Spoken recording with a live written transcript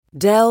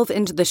Delve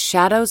into the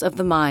shadows of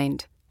the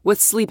mind with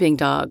Sleeping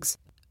Dogs,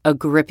 a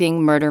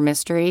gripping murder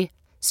mystery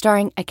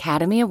starring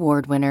Academy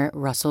Award winner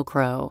Russell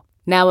Crowe.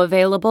 Now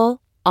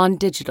available on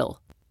digital.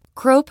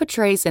 Crowe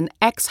portrays an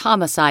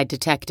ex-homicide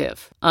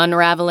detective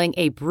unraveling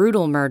a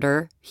brutal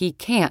murder he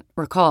can't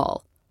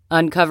recall.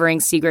 Uncovering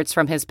secrets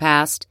from his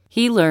past,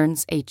 he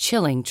learns a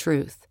chilling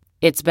truth.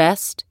 It's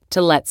best to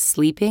let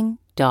sleeping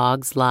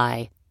dogs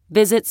lie.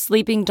 Visit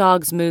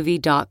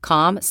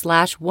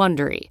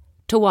sleepingdogsmovie.com/Wondery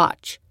to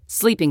watch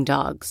Sleeping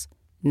Dogs,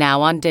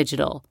 now on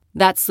digital.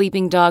 That's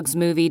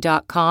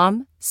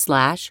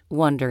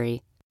sleepingdogsmovie.com/Wondery.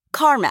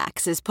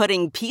 CarMax is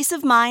putting peace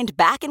of mind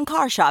back in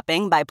car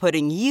shopping by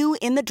putting you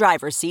in the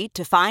driver's seat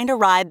to find a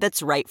ride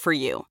that's right for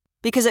you.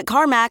 Because at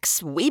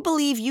CarMax, we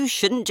believe you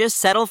shouldn't just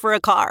settle for a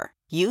car.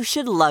 You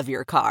should love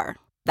your car.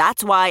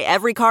 That's why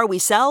every car we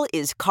sell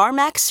is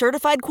CarMax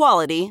certified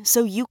quality,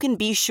 so you can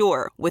be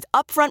sure with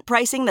upfront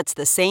pricing that's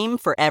the same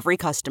for every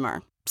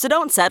customer. So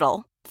don't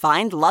settle.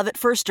 Find love at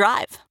first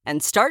drive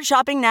and start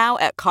shopping now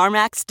at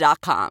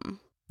CarMax.com.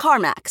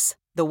 CarMax,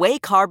 the way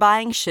car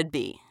buying should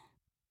be.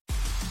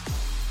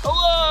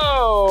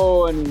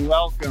 Hello and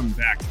welcome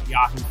back to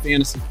Yahoo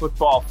Fantasy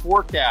Football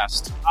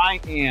Forecast. I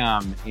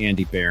am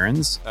Andy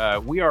Behrens.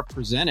 We are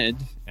presented,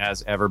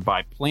 as ever,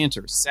 by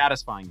Planters,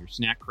 satisfying your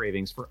snack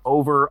cravings for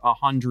over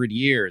 100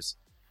 years.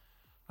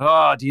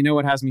 Oh, do you know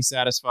what has me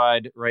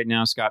satisfied right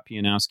now, Scott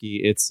Pianowski?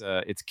 It's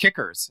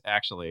kickers,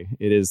 actually.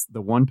 It is the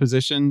one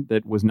position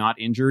that was not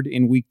injured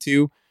in week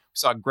 2. We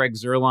saw Greg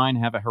Zuerlein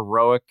have a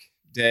heroic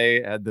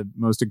day at the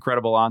most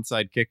incredible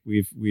onside kick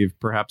we've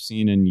perhaps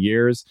seen in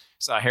years.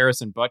 Saw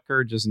Harrison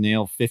Butker just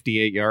nail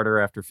 58-yarder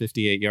after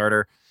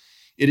 58-yarder.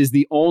 It is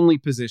the only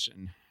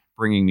position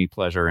bringing me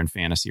pleasure in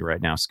fantasy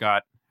right now.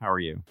 Scott, how are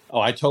you?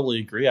 Oh, I totally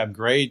agree. I'm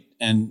great.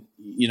 And,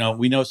 you know,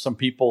 we know some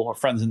people or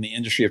friends in the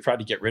industry have tried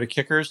to get rid of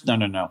kickers.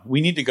 No.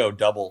 We need to go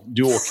dual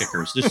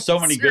kickers. There's so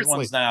many good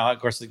ones now. Of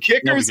course, the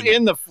kickers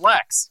in the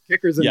flex.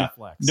 Kickers in the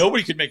flex.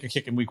 Nobody could make a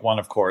kick in week 1,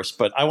 of course.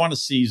 But I want to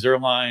see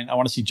Zuerlein. I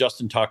want to see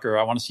Justin Tucker.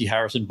 I want to see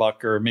Harrison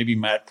Butker, maybe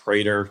Matt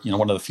Prater. You know,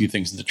 one of the few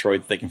things in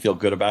Detroit that they can feel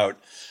good about.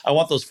 I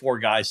want those 4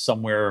 guys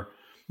somewhere,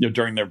 you know,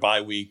 during their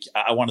bye week.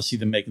 I want to see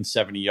them making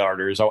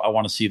 70-yarders. I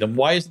want to see them.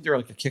 Why isn't there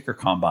like a kicker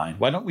combine?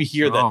 Why don't we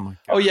hear that?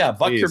 Oh yeah,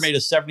 Butker made a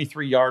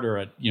 73-yarder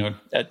at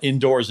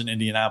indoors in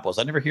Indianapolis.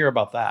 I never hear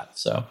about that.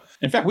 So,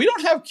 in fact, we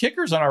don't have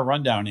kickers on our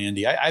rundown,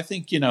 Andy. I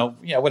think,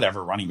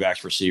 whatever, running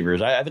backs, receivers.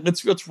 I think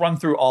let's run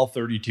through all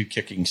 32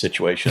 kicking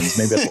situations.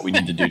 Maybe that's what we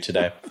need to do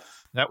today.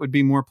 That would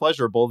be more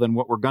pleasurable than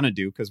what we're going to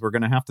do, because we're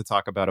going to have to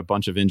talk about a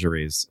bunch of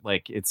injuries.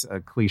 Like, it's a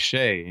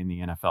cliche in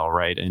the NFL,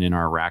 right? And in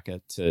our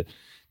racket to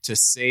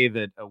say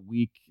that a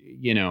week,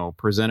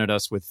 presented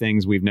us with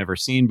things we've never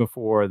seen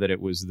before, that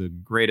it was the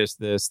greatest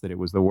this, that it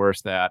was the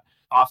worst that.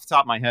 Off the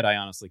top of my head, I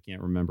honestly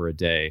can't remember a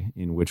day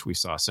in which we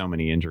saw so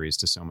many injuries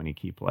to so many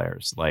key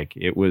players. Like,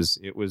 it was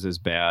as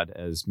bad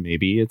as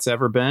maybe it's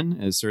ever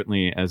been, as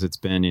certainly as it's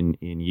been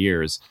in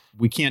years.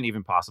 We can't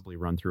even possibly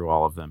run through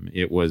all of them.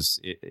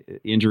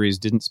 Injuries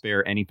didn't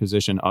spare any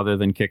position other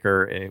than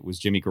kicker. It was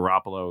Jimmy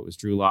Garoppolo. It was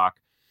Drew Lock.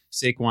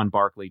 Saquon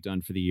Barkley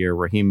done for the year,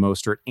 Raheem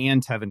Mostert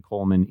and Tevin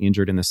Coleman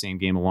injured in the same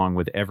game, along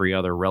with every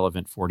other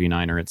relevant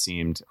 49er, it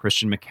seemed.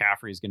 Christian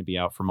McCaffrey is going to be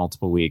out for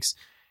multiple weeks.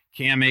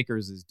 Cam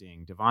Akers is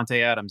dinged.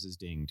 Devontae Adams is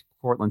dinged.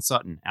 Cortland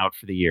Sutton out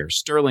for the year.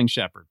 Sterling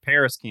Shepard,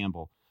 Paris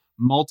Campbell,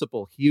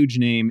 multiple huge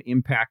name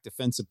impact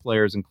defensive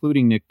players,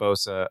 including Nick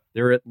Bosa.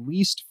 There are at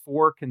least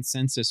 4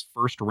 consensus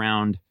first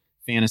round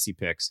fantasy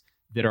picks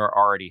that are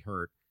already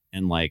hurt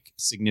and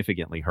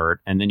significantly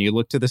hurt. And then you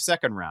look to the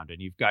second round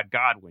and you've got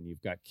Godwin,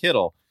 you've got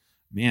Kittle.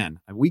 Man,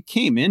 we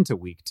came into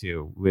week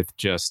 2 with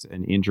just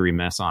an injury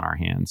mess on our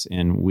hands,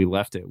 and we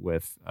left it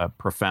with a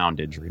profound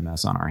injury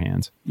mess on our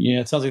hands.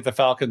 Yeah, it sounds like the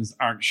Falcons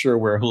aren't sure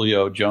where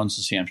Julio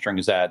Jones' hamstring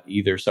is at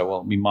either, so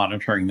we'll be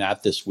monitoring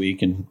that this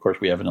week. And, of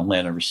course, we have an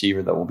Atlanta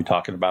receiver that we'll be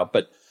talking about.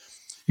 But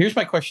here's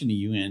my question to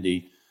you,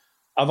 Andy.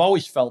 I've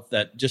always felt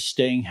that just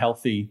staying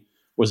healthy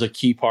was a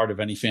key part of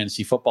any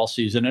fantasy football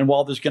season. And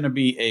while there's going to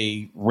be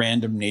a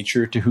random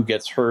nature to who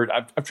gets hurt,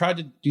 I've tried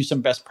to do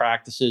some best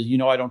practices.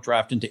 I don't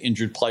draft into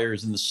injured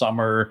players in the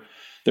summer.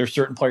 There are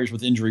certain players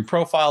with injury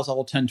profiles I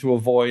will tend to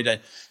avoid.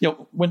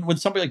 When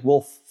somebody like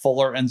Will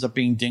Fuller ends up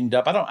being dinged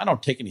up, I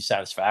don't take any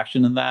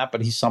satisfaction in that,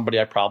 but he's somebody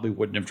I probably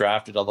wouldn't have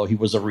drafted, although he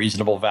was a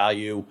reasonable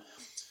value.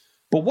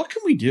 But what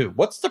can we do?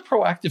 What's the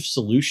proactive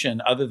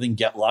solution other than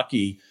get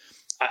lucky?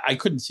 I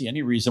couldn't see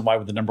any reason why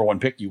with the number 1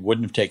 pick you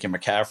wouldn't have taken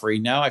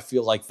McCaffrey. Now I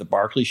feel like the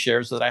Barkley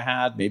shares that I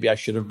had, maybe I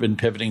should have been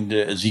pivoting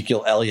to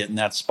Ezekiel Elliott in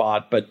that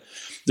spot. But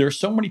there are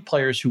so many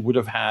players who would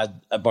have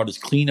had about as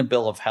clean a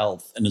bill of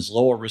health and as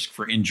low a risk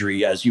for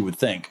injury as you would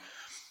think,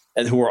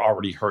 and who are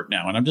already hurt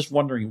now. And I'm just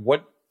wondering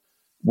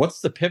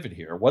what's the pivot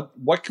here?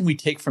 What can we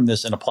take from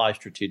this and apply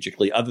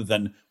strategically, other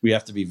than we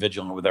have to be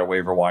vigilant with our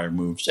waiver wire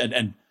moves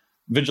and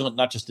vigilant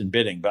not just in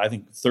bidding, but I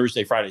think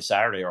Thursday, Friday,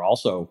 Saturday are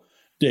also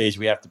days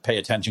we have to pay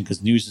attention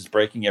because news is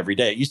breaking every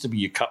day. It used to be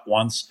you cut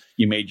once,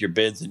 you made your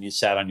bids, and you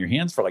sat on your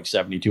hands for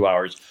 72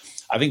 hours.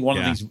 I think one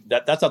of the things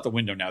that's out the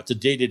window now. It's a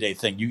day-to-day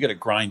thing. You got to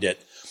grind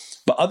it.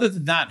 But other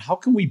than that, how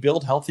can we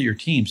build healthier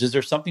teams? Is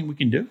there something we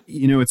can do?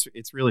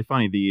 It's really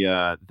funny.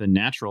 The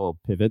natural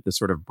pivot, the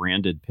sort of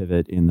branded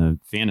pivot in the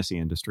fantasy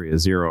industry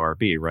is zero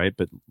RB, right?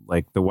 But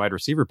like the wide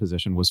receiver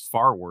position was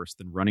far worse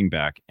than running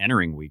back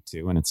entering week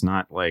 2, and it's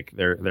not like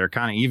they're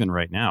kind of even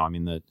right now. I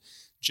mean,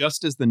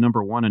 just as the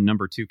number 1 and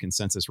number 2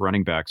 consensus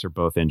running backs are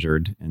both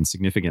injured and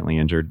significantly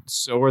injured,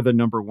 so are the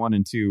number 1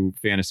 and 2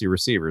 fantasy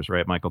receivers,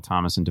 right? Michael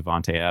Thomas and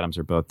Devontae Adams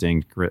are both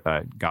dinged.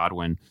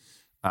 Godwin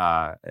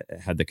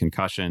had the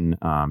concussion.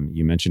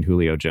 You mentioned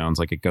Julio Jones.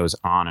 Like, it goes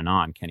on and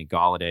on. Kenny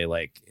Golladay,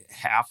 like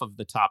half of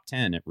the top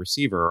 10 at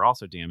receiver are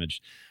also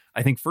damaged.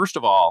 I think, first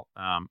of all,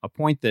 a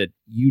point that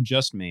you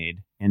just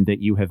made and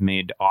that you have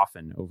made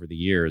often over the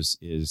years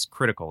is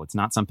critical. It's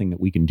not something that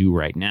we can do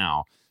right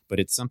now, but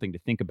it's something to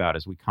think about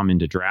as we come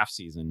into draft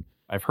season.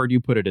 I've heard you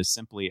put it as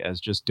simply as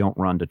just don't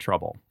run to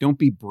trouble. Don't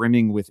be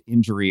brimming with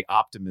injury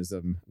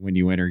optimism when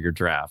you enter your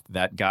draft.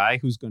 That guy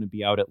who's going to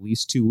be out at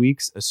least 2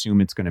 weeks, assume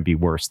it's going to be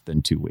worse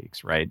than 2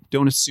 weeks, right?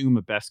 Don't assume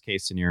a best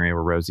case scenario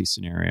or rosy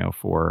scenario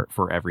for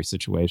every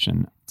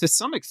situation. To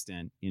some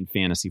extent in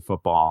fantasy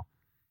football,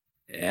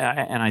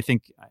 and I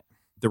think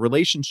the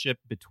relationship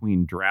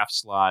between draft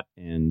slot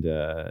and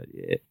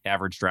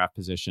average draft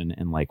position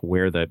and like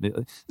where this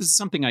is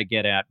something I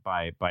get at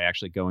by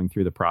actually going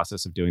through the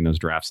process of doing those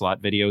draft slot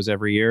videos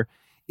every year.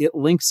 It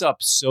links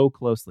up so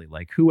closely,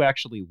 like who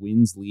actually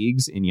wins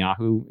leagues in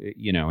Yahoo,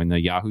 in the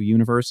Yahoo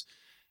universe.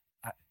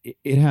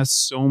 It has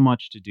so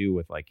much to do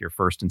with like your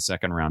first and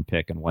second round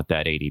pick and what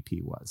that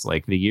ADP was.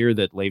 Like the year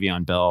that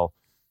Le'Veon Bell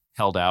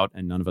held out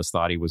and none of us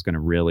thought he was going to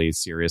really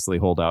seriously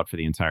hold out for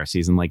the entire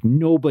season. Like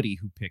nobody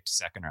who picked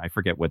second, or I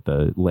forget what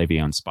the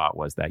Le'Veon spot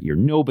was that year.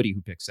 Nobody who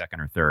picked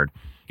second or third.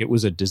 It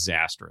was a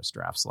disastrous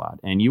draft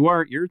slot. And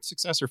your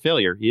success or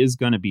failure is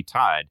going to be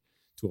tied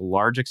to a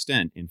large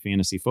extent in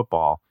fantasy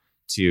football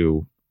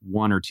to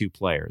 1 or 2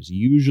 players.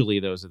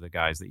 Usually those are the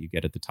guys that you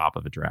get at the top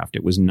of a draft.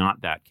 It was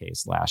not that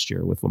case last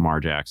year with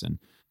Lamar Jackson.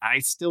 I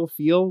still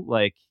feel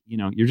like,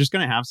 you're just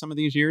going to have some of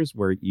these years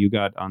where you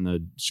got on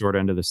the short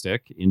end of the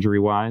stick injury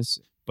wise,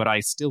 but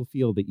I still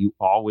feel that you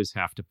always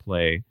have to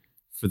play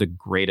for the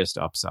greatest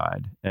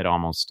upside at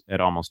almost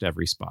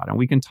every spot. And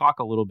we can talk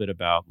a little bit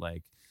about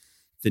like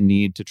the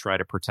need to try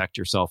to protect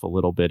yourself a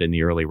little bit in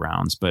the early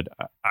rounds. But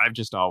I've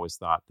just always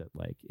thought that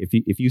like,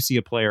 if you see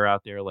a player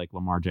out there like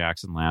Lamar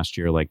Jackson last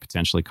year, like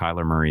potentially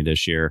Kyler Murray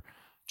this year,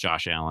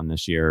 Josh Allen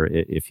this year,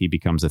 if he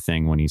becomes a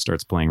thing when he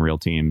starts playing real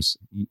teams,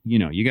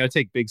 you got to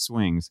take big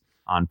swings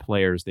on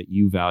players that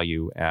you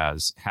value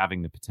as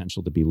having the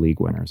potential to be league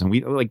winners. And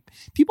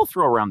people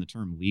throw around the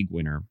term league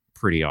winner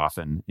pretty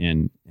often,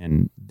 and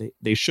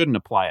they shouldn't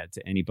apply it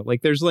to any, but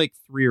like there's like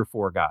 3 or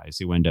 4 guys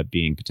who end up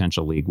being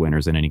potential league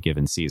winners in any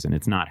given season.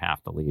 It's not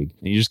half the league.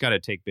 And you just got to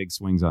take big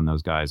swings on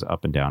those guys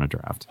up and down a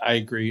draft. I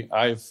agree.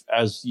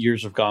 As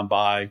years have gone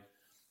by,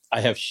 I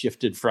have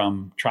shifted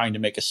from trying to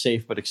make a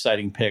safe but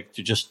exciting pick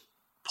to just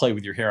play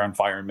with your hair on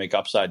fire and make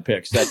upside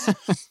picks.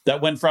 That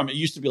went from, it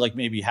used to be like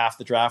maybe half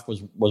the draft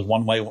was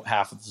one way,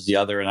 half was the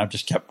other. And I've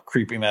just kept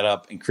creeping that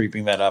up and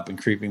creeping that up and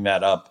creeping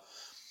that up.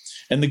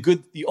 And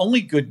the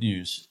only good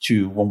news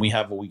to when we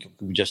have a week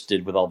we just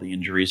did with all the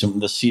injuries and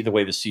the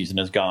way the season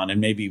has gone, and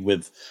maybe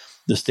with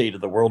the state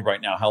of the world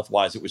right now,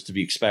 health-wise, it was to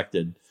be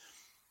expected,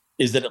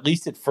 is that at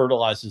least it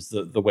fertilizes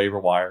the waiver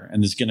wire,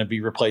 and there's going to be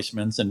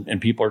replacements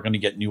and people are going to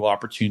get new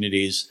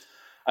opportunities.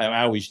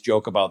 I always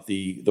joke about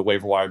the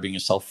waiver wire being a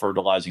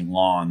self-fertilizing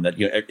lawn, that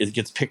it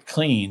gets picked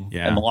clean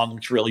and the lawn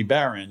looks really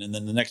barren, and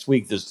then the next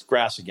week there's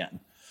grass again.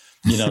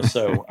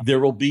 So there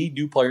will be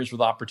new players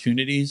with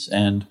opportunities,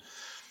 and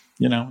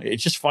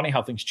it's just funny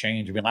how things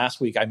change. I mean, last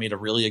week I made a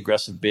really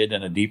aggressive bid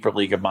in a deeper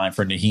league of mine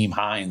for Nyheim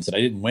Hines, and I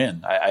didn't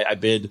win. I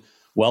bid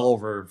well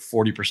over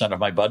 40% of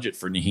my budget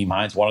for Nyheim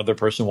Hines. One other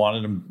person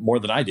wanted him more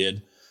than I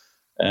did.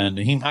 And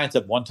Nyheim Hines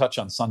had 1 touch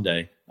on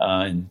Sunday.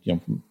 And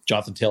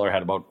Jonathan Taylor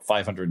had about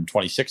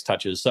 526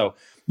 touches. So,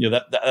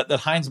 that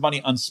Hines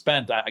money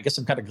unspent, I guess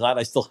I'm kind of glad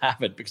I still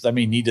have it, because I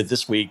may need it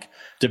this week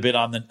to bid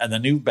on the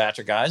new batch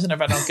of guys. And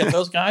if I don't get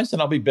those guys, then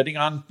I'll be bidding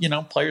on,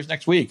 players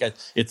next week.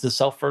 It's the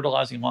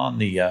self-fertilizing lawn,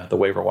 the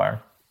waiver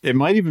wire. It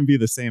might even be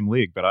the same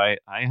league, but I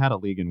had a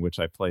league in which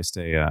I placed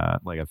a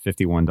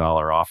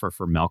 $51 offer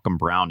for Malcolm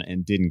Brown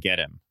and didn't get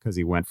him because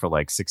he went for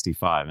like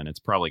 65, and it's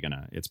probably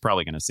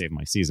gonna save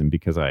my season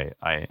because I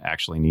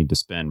actually need to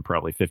spend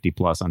probably 50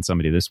 plus on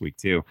somebody this week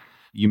too.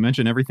 You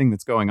mentioned everything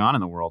that's going on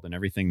in the world and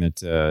everything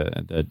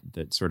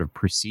that sort of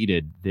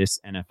preceded this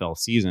NFL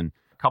season.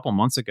 A couple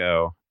months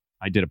ago,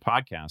 I did a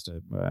podcast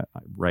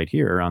right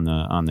here on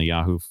the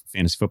Yahoo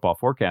Fantasy Football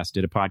Forecast.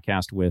 Did a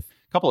podcast with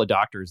a couple of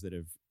doctors that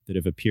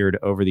have appeared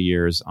over the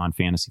years on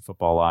Fantasy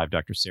Football Live,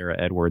 Dr. Sarah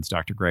Edwards,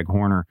 Dr. Greg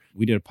Horner.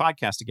 We did a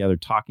podcast together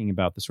talking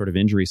about the sort of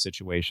injury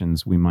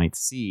situations we might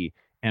see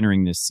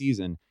entering this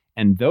season.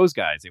 And those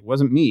guys, it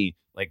wasn't me,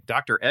 like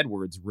Dr.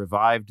 Edwards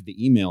revived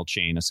the email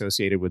chain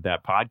associated with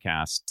that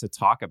podcast to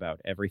talk about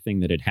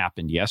everything that had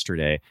happened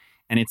yesterday.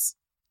 And it's,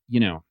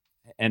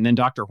 and then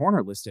Dr.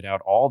 Horner listed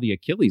out all the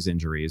Achilles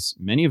injuries,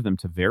 many of them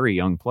to very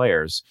young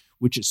players,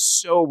 which is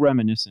so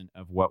reminiscent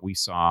of what we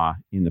saw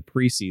in the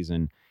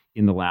preseason.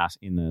 in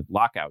the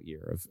lockout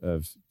year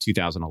of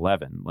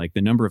 2011. Like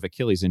the number of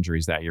Achilles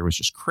injuries that year was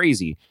just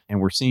crazy. And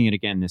we're seeing it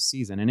again this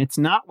season. And it's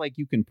not like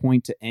you can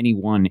point to any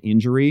one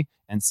injury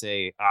and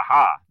say,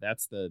 aha,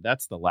 that's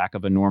the lack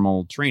of a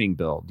normal training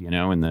build,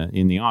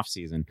 in the off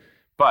season.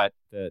 But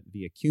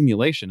the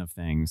accumulation of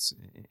things,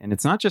 and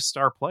it's not just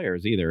star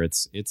players either.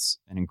 It's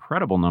an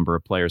incredible number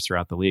of players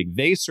throughout the league.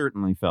 They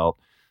certainly felt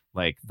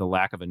like the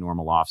lack of a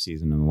normal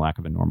offseason and the lack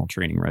of a normal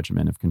training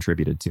regimen have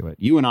contributed to it.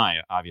 You and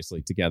I,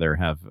 obviously, together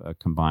have a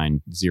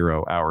combined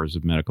 0 hours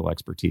of medical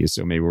expertise.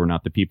 So maybe we're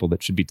not the people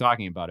that should be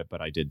talking about it, but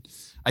I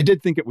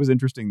did think it was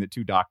interesting that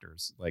 2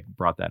 doctors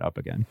brought that up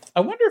again.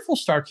 I wonder if we'll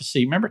start to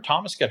see, remember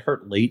Thomas got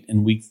hurt late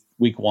in week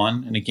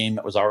 1 in a game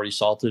that was already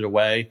salted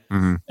away.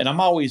 Mm-hmm. And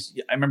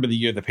I remember the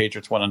year the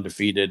Patriots went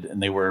undefeated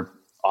and they were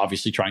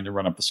obviously trying to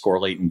run up the score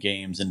late in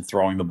games and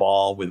throwing the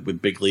ball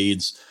with big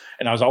leads.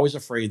 And I was always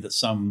afraid that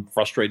some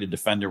frustrated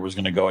defender was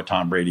going to go at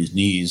Tom Brady's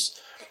knees.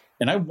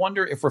 And I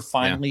wonder if we're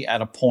finally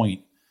at a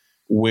point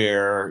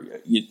where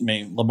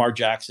Lamar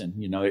Jackson,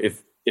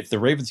 if the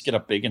Ravens get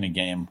up big in a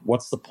game,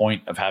 what's the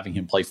point of having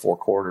him play 4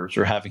 quarters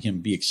or having him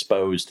be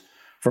exposed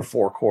for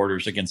 4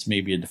 quarters against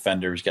maybe a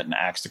defender who's getting an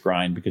axe to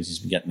grind because he's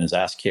been getting his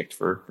ass kicked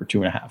for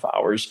 2.5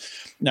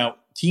 hours. Now,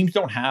 teams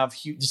don't have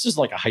this is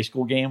like a high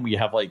school game where you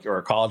have or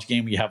a college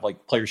game where you have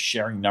players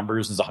sharing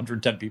numbers. There's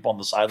 110 people on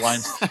the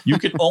sidelines. You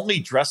can only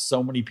dress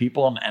so many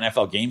people in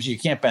NFL games. You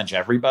can't bench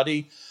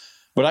everybody.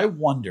 But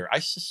I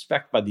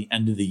suspect by the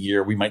end of the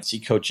year, we might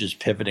see coaches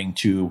pivoting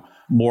to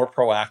more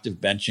proactive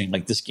benching.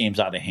 Like, this game's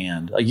out of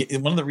hand.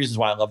 One of the reasons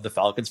why I love the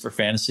Falcons for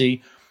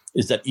fantasy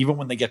is that even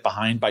when they get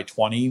behind by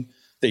 20,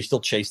 they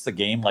still chase the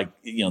game.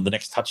 The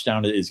next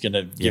touchdown is going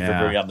to give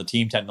everybody on the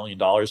team $10 million.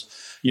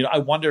 I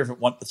wonder if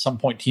at some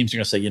point teams are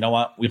going to say, you know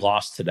what, we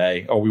lost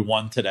today or we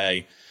won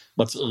today.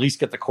 Let's at least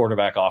get the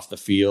quarterback off the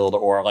field,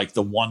 or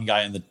the one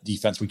guy in the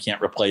defense we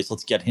can't replace.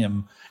 Let's get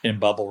him in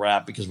bubble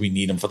wrap because we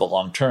need him for the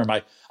long term.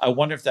 I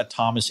wonder if that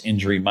Thomas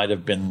injury might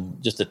have been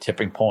just a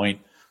tipping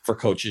point for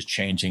coaches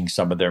changing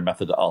some of their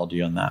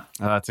methodology on that.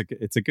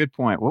 It's a good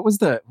point. What was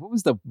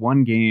the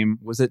one game?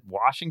 Was it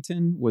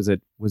Washington? Was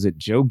it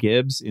Joe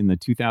Gibbs in the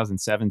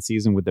 2007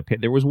 season with the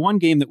Pitt? There was one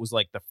game that was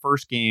the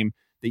first game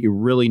that you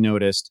really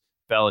noticed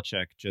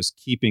Belichick just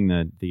keeping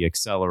the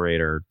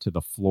accelerator to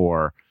the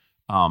floor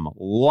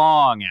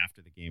long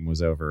after the game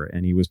was over,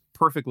 and he was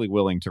perfectly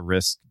willing to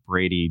risk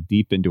Brady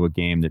deep into a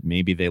game that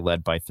maybe they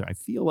led by I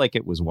feel like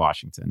it was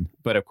Washington,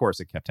 but of course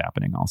it kept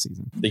happening all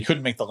season. They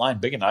couldn't make the line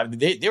big enough.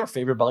 They were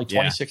favored by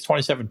 26,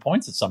 27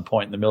 points at some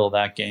point in the middle of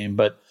that game.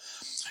 But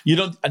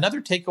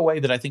another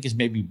takeaway that I think is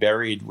maybe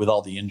buried with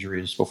all the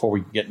injuries before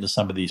we get into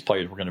some of these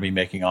players we're going to be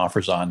making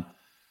offers on,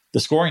 the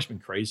scoring's been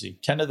crazy.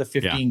 10 of the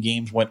 15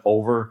 games went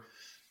over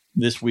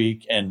this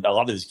week, and a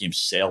lot of these games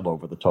sailed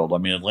over the total. I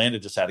mean, Atlanta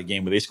just had a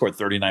game where they scored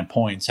 39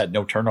 points, had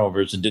no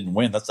turnovers, and didn't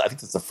win. I think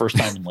that's the first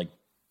time in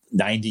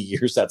 90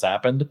 years that's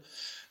happened.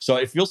 So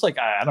it feels like,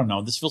 I don't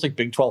know, this feels like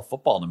Big 12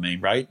 football to me,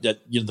 right?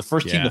 That the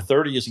first team to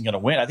 30 isn't going to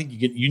win. I think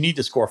you need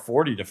to score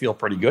 40 to feel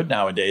pretty good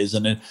nowadays.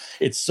 And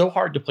it's so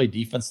hard to play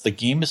defense. The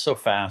game is so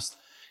fast,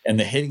 and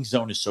the hitting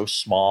zone is so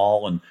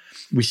small. And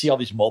we see all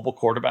these mobile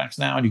quarterbacks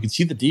now, and you can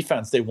see the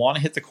defense. They want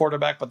to hit the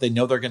quarterback, but they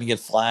know they're going to get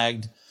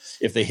flagged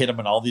if they hit him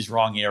in all these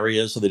wrong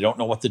areas, so they don't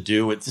know what to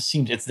do. It just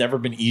seems it's never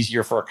been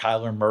easier for a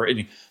Kyler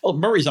Murray.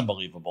 Murray's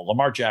unbelievable.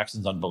 Lamar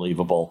Jackson's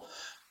unbelievable.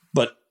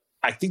 But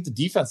I think the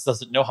defense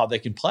doesn't know how they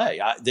can play.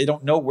 They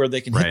don't know where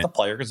they can hit the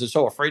player because they're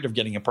so afraid of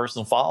getting a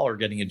personal foul or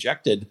getting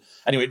ejected.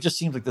 Anyway, it just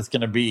seems like that's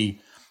going to be,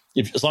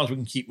 as long as we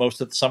can keep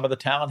some of the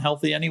talent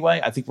healthy anyway,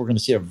 I think we're going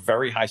to see a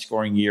very high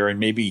scoring year and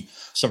maybe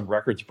some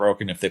records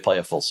broken if they play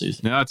a full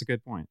season. No, that's a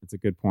good point.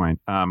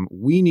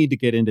 We need to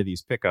get into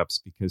these pickups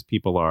because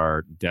people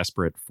are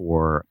desperate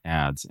for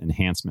ads,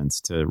 enhancements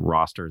to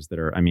rosters that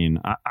are,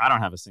 I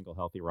don't have a single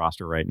healthy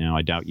roster right now.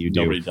 I doubt you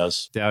do. Nobody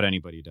does. Doubt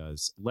anybody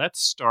does. Let's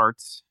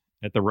start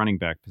at the running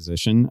back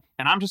position.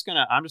 And I'm just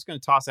gonna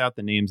toss out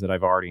the names that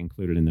I've already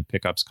included in the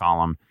pickups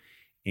column.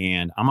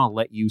 And I'm going to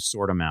let you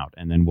sort them out,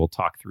 and then we'll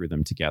talk through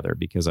them together,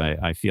 because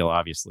I feel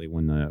obviously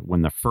when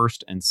the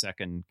first and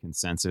second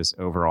consensus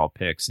overall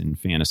picks in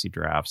fantasy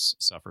drafts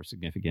suffer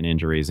significant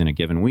injuries in a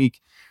given week,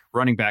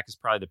 running back is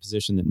probably the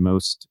position that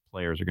most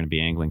players are going to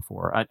be angling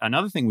for.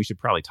 Another thing we should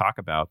probably talk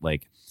about,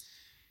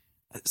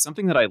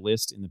 something that I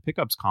list in the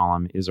pickups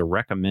column is a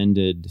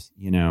recommended,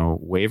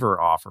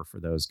 waiver offer for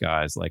those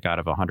guys. Like, out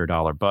of a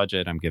 $100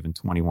 budget, I'm giving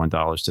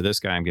 $21 to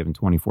this guy. I'm giving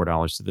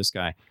 $24 to this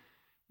guy.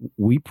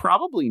 We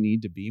probably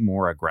need to be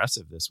more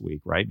aggressive this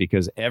week, right?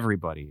 Because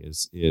everybody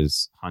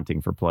is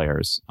hunting for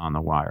players on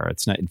the wire.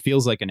 It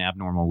feels like an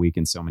abnormal week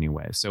in so many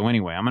ways. So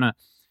anyway, I'm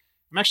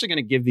actually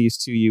going to give these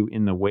to you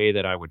in the way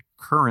that I would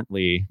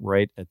currently,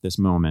 right at this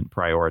moment,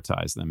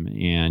 prioritize them.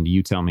 And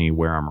you tell me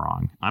where I'm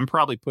wrong. I'm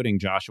probably putting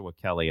Joshua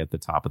Kelly at the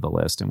top of the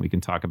list, and we can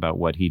talk about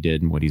what he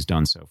did and what he's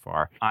done so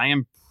far. I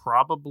am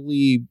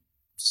probably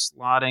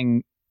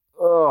slotting,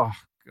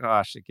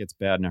 gosh, it gets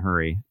bad in a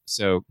hurry.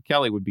 So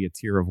Kelly would be a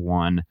tier of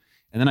 1.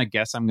 And then I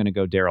guess I'm going to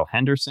go Darrell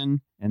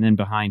Henderson. And then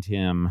behind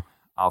him,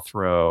 I'll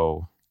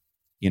throw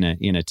in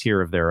a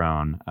tier of their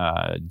own.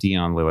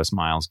 Dion Lewis,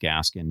 Myles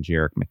Gaskin,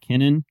 Jerick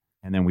McKinnon.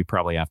 And then we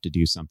probably have to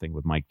do something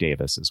with Mike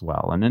Davis as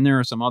well. And then there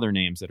are some other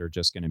names that are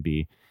just going to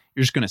be,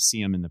 you're just going to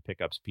see them in the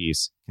pickups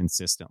piece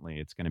consistently.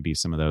 It's going to be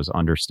some of those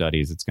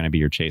understudies. It's going to be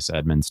your Chase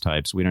Edmonds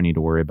types. We don't need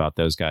to worry about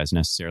those guys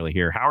necessarily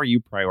here. How are you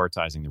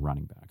prioritizing the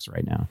running backs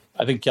right now?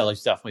 I think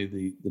Kelly's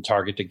definitely the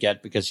target to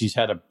get because he's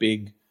had a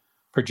big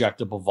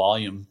projectable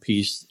volume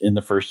piece in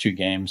the first 2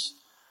 games.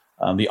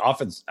 The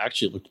offense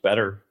actually looked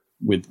better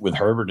with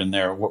Herbert in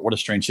there. What a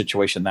strange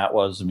situation that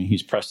was. I mean,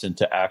 he's pressed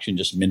into action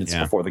just minutes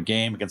before the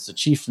game against the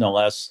Chiefs, no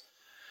less.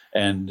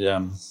 And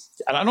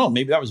I don't know,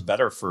 maybe that was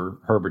better for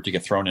Herbert to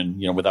get thrown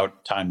in,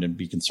 without time to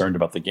be concerned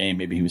about the game.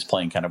 Maybe he was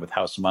playing kind of with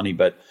house money,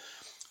 but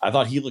I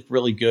thought he looked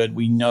really good.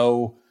 We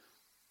know,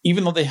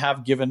 even though they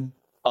have given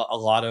a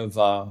lot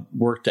of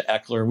work to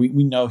Eckler,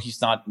 we know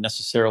he's not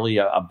necessarily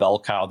a bell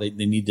cow. They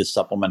need to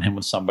supplement him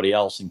with somebody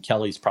else, and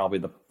Kelly's probably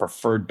the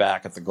preferred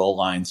back at the goal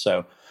line.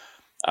 So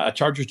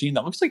Chargers team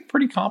that looks like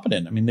pretty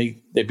competent. I mean,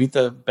 they beat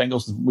the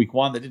Bengals in week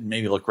 1. They didn't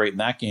maybe look great in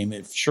that game.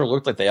 It sure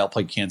looked like they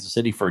outplayed Kansas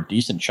City for a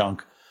decent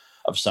chunk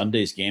of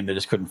Sunday's game. They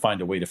just couldn't find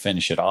a way to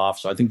finish it off.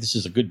 So I think this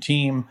is a good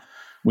team.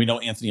 We know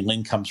Anthony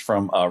Lynn comes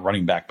from a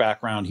running back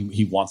background.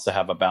 He wants to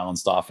have a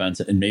balanced offense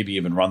and maybe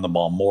even run the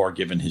ball more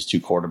given his 2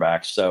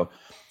 quarterbacks. So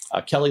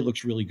Kelly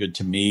looks really good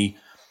to me.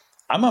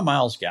 I'm a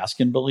Myles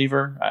Gaskin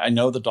believer. I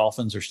know the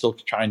Dolphins are still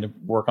trying to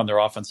work on their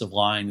offensive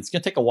line. It's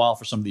going to take a while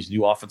for some of these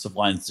new offensive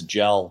lines to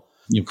gel.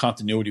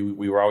 Continuity,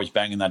 we were always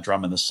banging that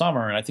drum in the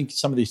summer. And I think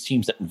some of these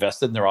teams that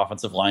invested in their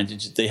offensive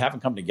lines, they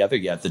haven't come together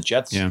yet. The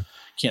Jets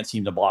can't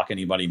seem to block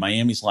anybody.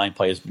 Miami's line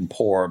play has been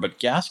poor, but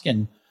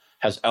Gaskin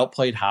has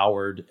outplayed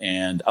Howard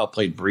and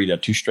outplayed Breida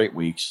 2 straight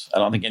weeks. I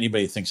don't think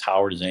anybody thinks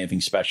Howard is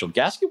anything special.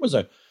 Gaskin was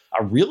a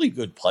really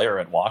good player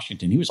at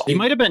Washington. He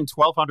might have been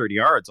 1,200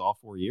 yards all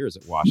 4 years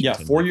at Washington.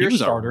 Yeah, 4 years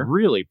starter. A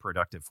really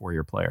productive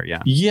 4-year player,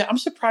 Yeah, I'm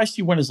surprised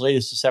he went as late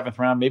as the 7th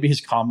round. Maybe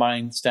his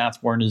combine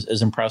stats weren't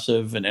as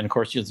impressive. And of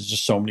course, there's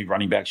just so many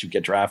running backs who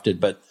get drafted.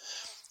 But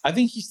I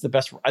think he's the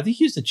best. I think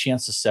he has the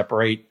chance to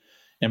separate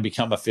and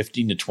become a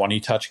 15 to 20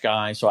 touch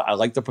guy. So I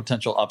like the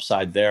potential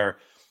upside there.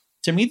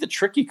 To me, the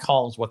tricky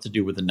call is what to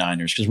do with the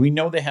Niners because we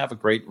know they have a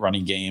great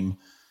running game.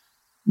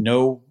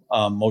 No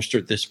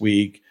Mostert this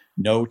week.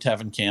 No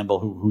Tevin Campbell,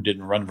 who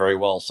didn't run very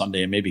well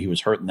Sunday, and maybe he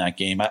was hurt in that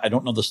game. I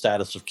don't know the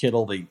status of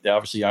Kittle. They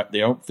obviously they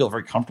don't feel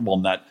very comfortable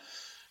in that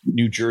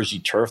New Jersey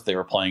turf they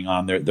were playing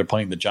on. They're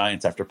playing the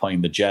Giants after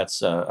playing the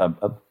Jets. A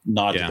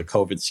nod to the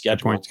COVID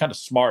schedule. It's kind of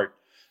smart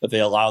that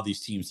they allow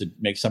these teams to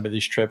make some of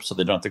these trips so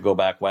they don't have to go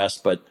back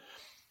west. But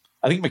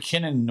I think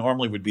McKinnon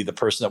normally would be the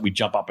person that we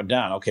jump up and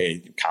down.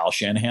 Okay, Kyle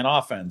Shanahan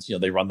offense.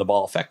 They run the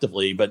ball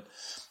effectively, but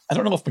I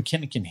don't know if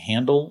McKinnon can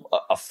handle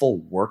a full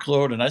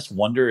workload. And I just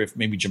wonder if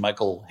maybe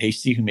JaMychal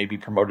Hasty, who may be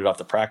promoted off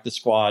the practice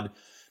squad,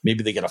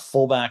 maybe they get a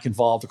fullback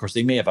involved. Of course,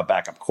 they may have a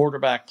backup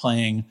quarterback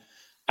playing.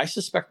 I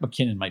suspect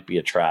McKinnon might be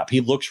a trap.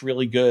 He looks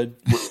really good.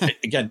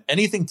 Again,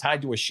 anything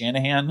tied to a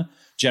Shanahan,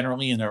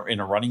 generally in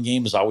a running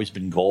game, has always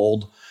been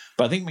gold.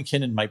 But I think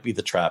McKinnon might be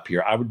the trap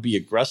here. I would be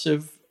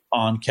aggressive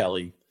on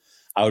Kelly.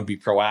 I would be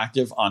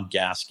proactive on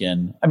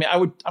Gaskin. I mean,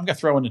 I'm going to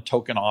throw in a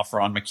token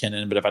offer on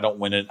McKinnon, but if I don't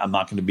win it, I'm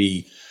not going to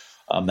be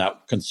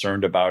not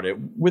concerned about it.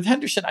 With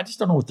Henderson, I just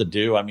don't know what to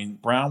do. I mean,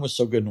 Brown was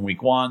so good in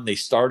week 1. They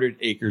started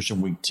Akers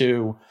in week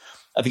 2.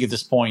 I think at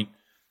this point,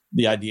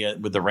 the idea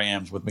with the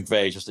Rams, with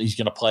McVay, just he's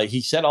going to play. He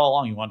said all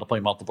along he wanted to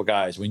play multiple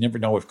guys. We never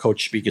know if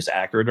Coach Speak is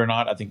accurate or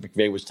not. I think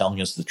McVay was telling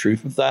us the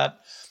truth with that.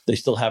 They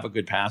still have a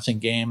good passing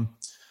game.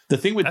 The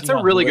thing with that's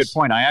a really good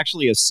point. I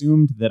actually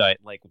assumed that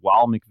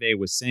while McVay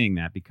was saying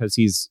that, because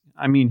he's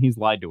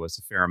lied to us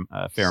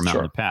a fair amount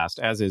in the past,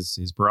 as is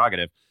his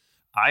prerogative.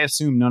 I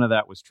assumed none of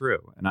that was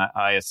true. And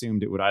I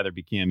assumed it would either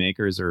be Cam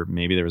Akers or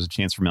maybe there was a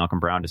chance for Malcolm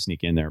Brown to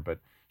sneak in there. But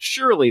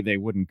surely they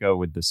wouldn't go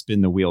with the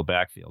spin the wheel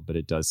backfield. But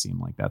it does seem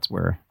like that's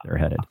where they're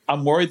headed.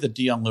 I'm worried that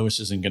Dion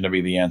Lewis isn't going to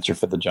be the answer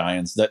for the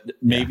Giants. That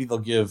maybe they'll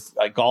give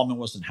Gallman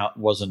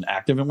wasn't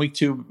active in week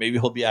 2. But maybe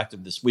he'll be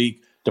active this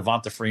week.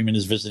 Devonta Freeman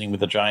is visiting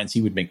with the Giants.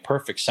 He would make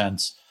perfect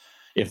sense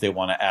if they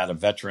want to add a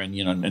veteran,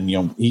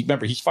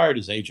 remember, he's fired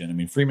his agent. I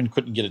mean, Freeman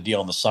couldn't get a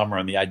deal in the summer.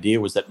 And the idea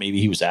was that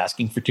maybe he was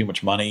asking for too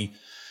much money.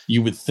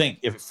 You would think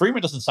if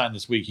Freeman doesn't sign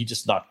this week, he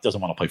just doesn't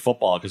want to play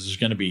football because there's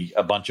going to be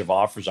a bunch of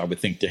offers, I would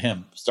think, to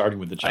him, starting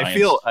with the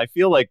Giants. I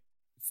feel like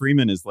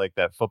Freeman is like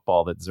that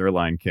football that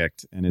Zerline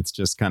kicked, and it's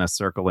just kind of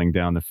circling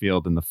down the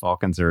field, and the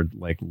Falcons are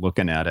like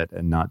looking at it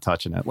and not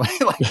touching it.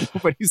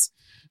 like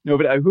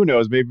nobody. Who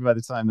knows? Maybe by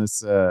the time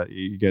this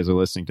you guys are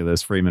listening to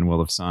this, Freeman will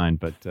have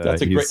signed. But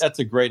that's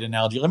a great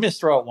analogy. Let me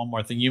just throw out one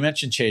more thing. You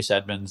mentioned Chase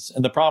Edmonds,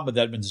 and the problem with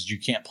Edmonds is you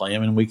can't play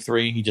him in week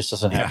 3. He just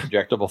doesn't have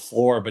projectable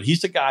floor. But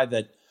he's the guy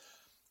that,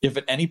 if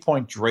at any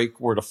point Drake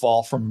were to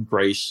fall from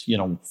grace,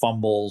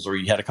 fumbles, or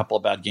he had a couple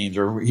of bad games,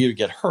 or he would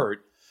get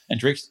hurt, and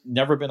Drake's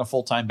never been a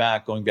full-time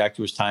back going back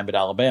to his time at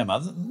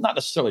Alabama, not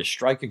necessarily a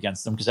strike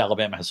against them because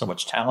Alabama has so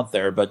much talent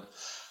there, but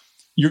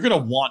you're going to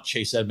want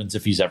Chase Edmonds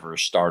if he's ever a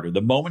starter.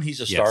 The moment he's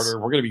a starter,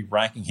 we're going to be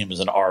ranking him as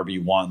an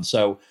RB1.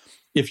 So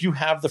if you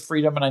have the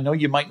freedom, and I know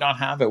you might not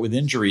have it with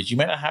injuries, you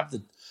might not have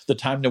the the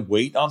time to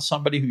wait on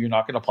somebody who you're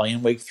not going to play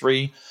in week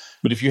 3.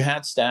 But if you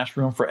had stash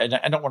room for, and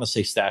I don't want to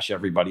say stash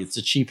everybody, it's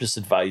the cheapest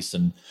advice,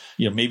 and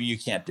maybe you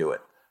can't do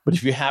it. But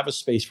if you have a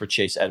space for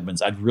Chase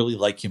Edmonds, I'd really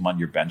like him on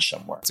your bench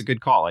somewhere. It's a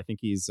good call. I think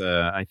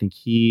I think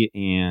he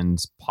and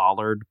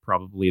Pollard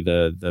probably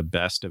the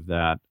best of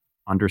that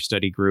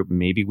understudy group.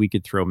 Maybe we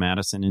could throw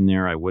Madison in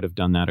there. I would have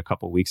done that a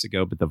couple weeks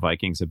ago, but the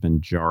Vikings have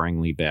been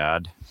jarringly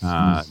bad.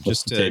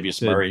 Just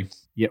Latavius Murray.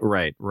 Yeah,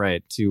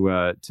 right.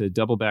 To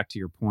double back to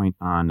your point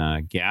on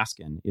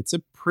Gaskin, it's a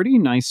pretty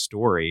nice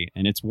story,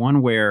 and it's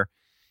one where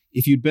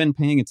if you'd been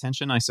paying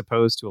attention, I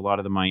suppose, to a lot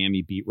of the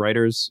Miami beat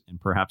writers, and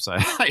perhaps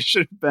I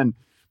should have been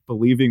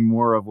believing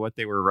more of what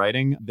they were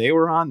writing, they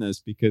were on this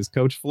because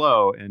Coach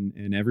Flo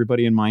and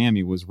everybody in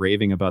Miami was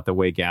raving about the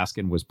way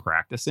Gaskin was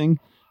practicing.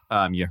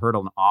 You heard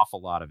an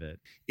awful lot of it.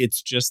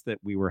 It's just that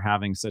we were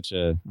having such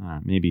a,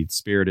 maybe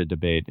spirited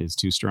debate is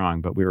too strong,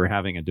 but we were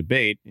having a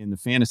debate in the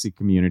fantasy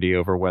community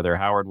over whether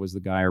Howard was the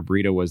guy or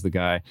Breida was the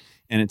guy.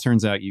 And it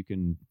turns out you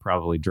can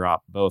probably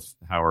drop both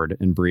Howard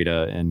and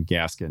Breida, and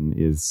Gaskin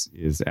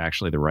is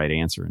actually the right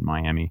answer in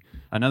Miami.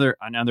 Another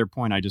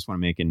point I just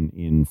want to make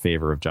in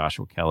favor of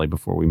Joshua Kelly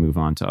before we move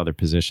on to other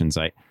positions.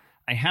 I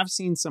have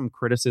seen some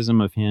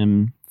criticism of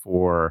him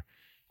for,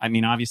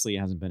 obviously he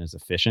hasn't been as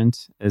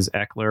efficient as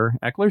Eckler.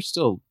 Eckler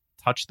still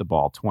touched the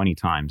ball 20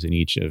 times in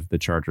each of the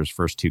Chargers'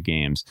 first 2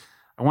 games.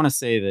 I want to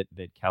say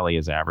that Kelly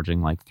is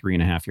averaging like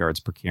 3.5 yards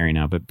per carry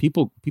now, but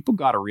people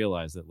got to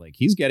realize that like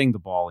he's getting the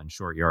ball in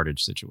short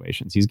yardage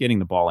situations. He's getting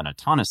the ball in a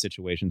ton of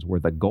situations where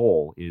the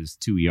goal is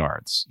 2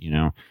 yards,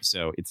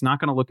 So it's not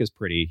going to look as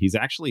pretty. He's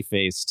actually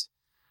faced,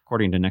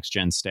 according to Next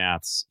Gen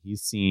Stats,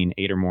 he's seen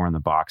 8 or more in the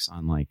box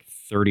on like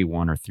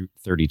 31 or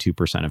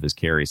 32% of his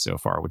carries so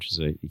far, which is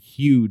a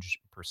huge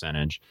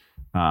percentage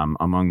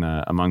among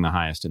the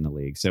highest in the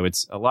league. So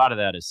it's a lot of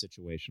that is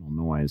situational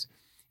noise.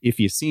 If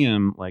you see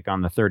him like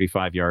on the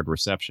 35-yard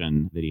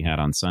reception that he had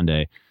on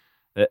Sunday,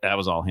 that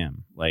was all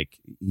him. Like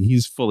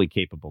he's fully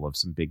capable of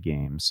some big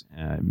games,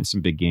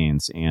 some big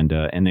gains, and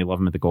they love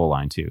him at the goal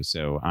line too.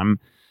 So I'm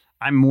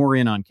more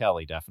in on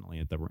Kelly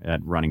definitely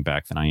at running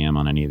back than I am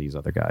on any of these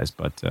other guys.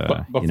 But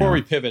before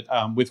we pivot,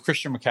 with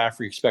Christian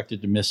McCaffrey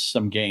expected to miss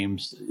some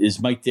games,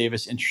 is Mike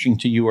Davis interesting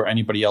to you or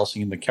anybody else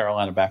in the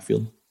Carolina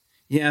backfield?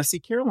 Yeah, see,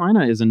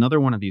 Carolina is another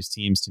one of these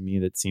teams to me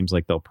that seems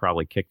like they'll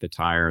probably kick the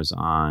tires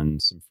on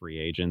some free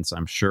agents.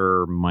 I'm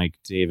sure Mike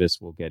Davis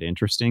will get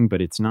interesting,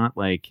 but it's not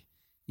like,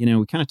 we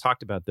kind of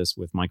talked about this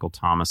with Michael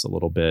Thomas a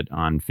little bit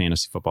on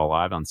Fantasy Football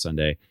Live on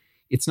Sunday.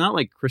 It's not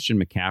like Christian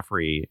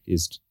McCaffrey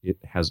is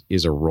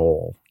a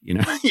role,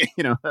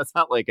 that's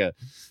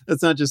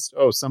not just,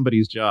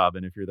 somebody's job.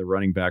 And if you're the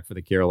running back for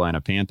the Carolina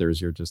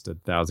Panthers, you're just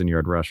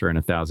 1,000-yard rusher and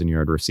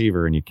 1,000-yard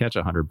receiver and you catch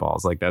 100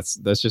 balls. Like that's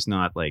just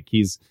not like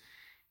he's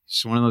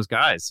just one of those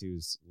guys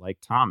who's like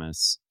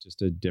Thomas,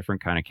 just a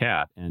different kind of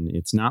cat. And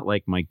it's not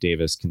like Mike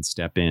Davis can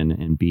step in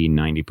and be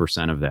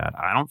 90% of that.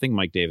 I don't think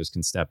Mike Davis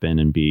can step in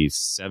and be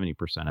 70%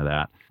 of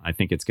that. I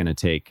think it's going to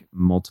take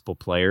multiple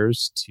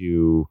players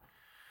to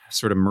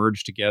sort of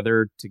merge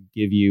together to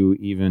give you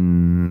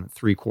even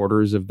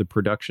 3/4 of the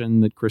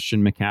production that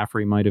Christian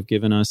McCaffrey might have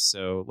given us.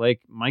 So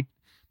like Mike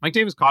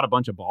Davis caught a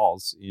bunch of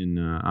balls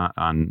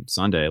on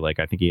Sunday. Like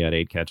I think he had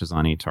 8 catches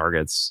on 8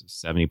 targets,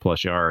 70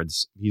 plus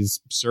yards.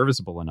 He's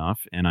serviceable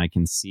enough, and I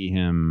can see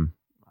him.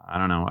 I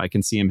don't know. I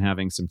can see him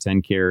having some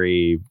 10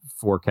 carry,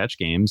 4 catch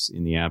games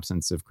in the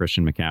absence of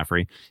Christian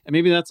McCaffrey, and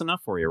maybe that's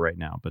enough for you right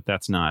now. But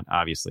that's not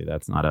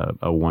a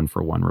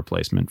 1-for-1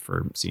 replacement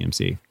for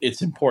CMC.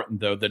 It's important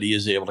though that he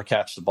is able to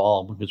catch the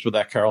ball, because with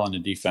that Carolina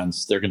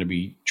defense, they're going to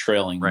be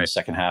trailing in the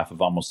second half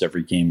of almost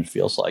every game. It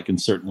feels like,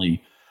 and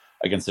certainly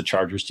against the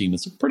Chargers team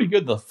that's pretty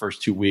good the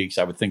first 2 weeks.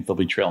 I would think they'll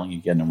be trailing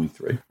again in week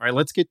 3. All right,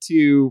 let's get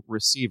to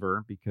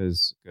receiver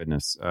because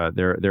goodness,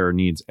 there are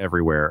needs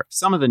everywhere.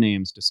 Some of the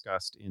names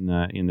discussed in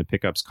the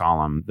pickups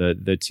column,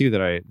 the 2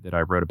 that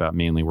I wrote about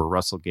mainly were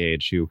Russell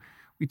Gage, who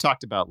we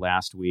talked about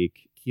last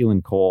week.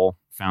 Keelan Cole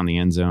found the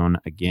end zone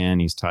again.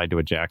 He's tied to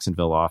a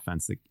Jacksonville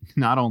offense that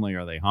not only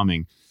are they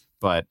humming,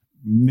 but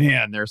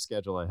man, their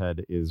schedule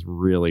ahead is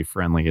really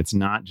friendly. It's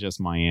not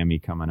just Miami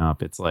coming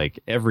up. It's like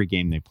every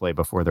game they play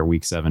before their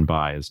week 7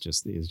 bye is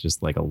just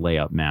like a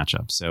layup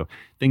matchup. So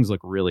things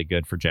look really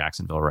good for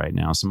Jacksonville right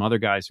now. Some other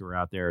guys who are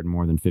out there in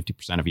more than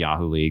 50% of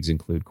Yahoo leagues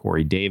include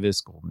Corey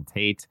Davis, Golden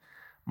Tate,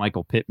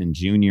 Michael Pittman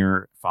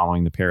Jr.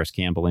 Following the Paris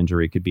Campbell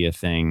injury could be a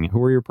thing.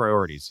 Who are your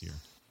priorities here?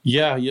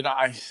 Yeah,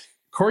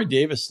 Corey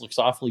Davis looks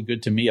awfully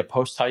good to me, a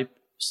post-hype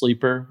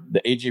sleeper.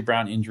 The A.J.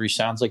 Brown injury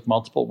sounds like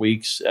multiple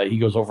weeks. He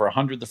goes over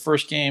 100 the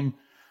first game,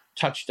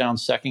 touchdown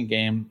second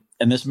game,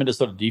 and this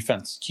Minnesota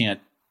defense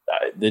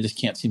they just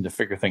can't seem to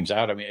figure things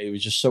out. I mean, it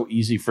was just so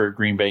easy for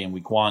Green Bay in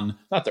week 1.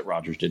 Not that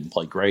Rodgers didn't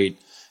play great,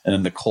 and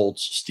then the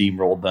Colts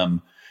steamrolled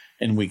them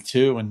in week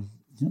 2. And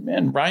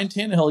man, Ryan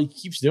Tannehill, he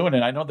keeps doing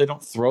it. I know they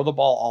don't throw the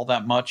ball all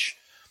that much,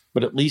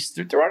 but at least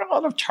there aren't a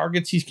lot of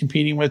targets he's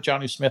competing with.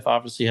 Johnny Smith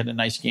obviously had a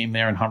nice game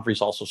there, and Humphreys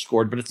also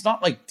scored. But it's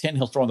not like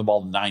Tannehill's throwing the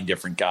ball to 9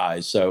 different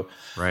guys. So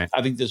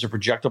I think there's a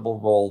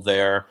projectable role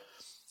there.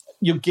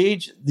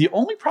 Gage, the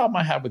only problem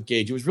I have with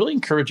Gage, it was really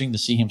encouraging to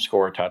see him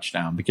score a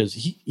touchdown because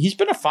he's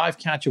been a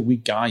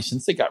 5-catch-a-week guy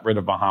since they got rid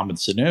of Mohamed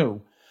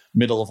Sanu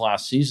middle of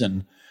last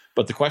season.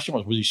 But the question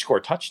was, will he score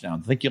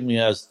touchdowns? I think he only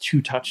has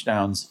 2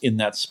 touchdowns in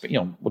that,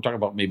 we're talking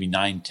about maybe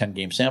 9-10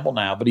 game sample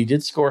now, but he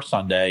did score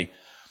Sunday.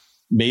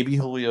 Maybe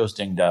Julio's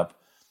dinged up.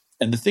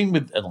 And the thing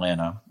with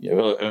Atlanta,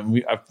 and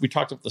we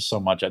talked about this so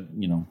much,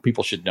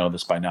 people should know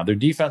this by now. Their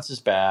defense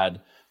is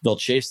bad. They'll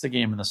chase the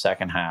game in the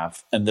second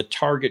half. And the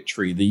target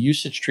tree, the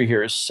usage tree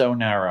here is so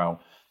narrow.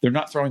 They're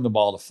not throwing the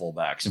ball to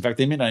fullbacks. In fact,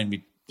 they may not even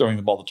be throwing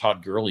the ball to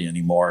Todd Gurley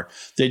anymore.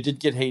 They did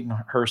get Hayden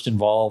Hurst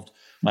involved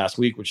last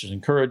week, which is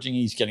encouraging.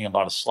 He's getting a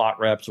lot of slot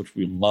reps, which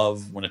we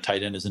love when a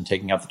tight end isn't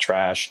taking out the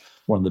trash.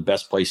 One of the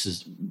best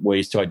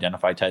ways to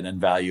identify tight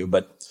end value.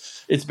 But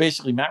it's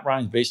basically, Matt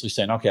Ryan's basically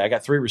saying, okay, I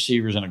got 3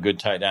 receivers and a good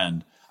tight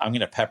end. I'm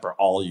going to pepper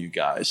all of you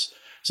guys.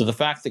 So the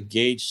fact that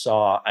Gage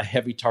saw a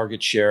heavy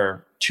target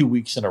share 2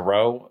 weeks in a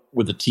row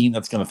with a team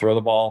that's going to throw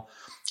the ball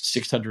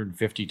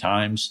 650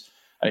 times,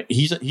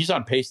 he's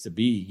on pace to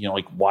be,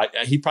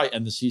 he'd probably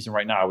end the season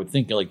right now, I would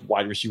think, like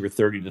wide receiver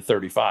 30 to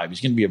 35. He's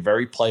going to be a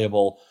very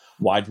playable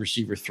wide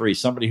receiver 3,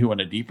 somebody who in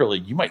a deeper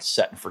league you might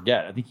set and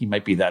forget. I think he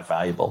might be that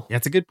valuable. Yeah,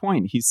 it's a good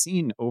point. He's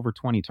seen over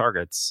 20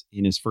 targets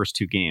in his first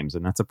 2 games,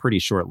 and that's a pretty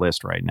short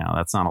list right now.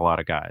 That's not a lot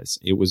of guys.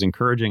 It was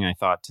encouraging, I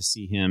thought, to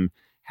see him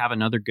have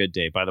another good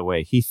day. By the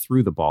way, he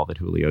threw the ball that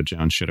Julio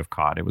Jones should have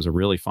caught. It was a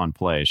really fun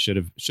play.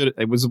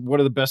 It was one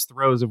of the best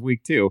throws of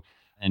week 2,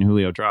 and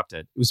Julio dropped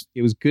it.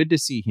 It was good to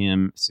see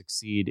him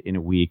succeed in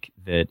a week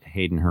that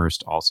Hayden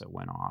Hurst also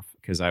went off,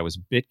 because I was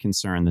a bit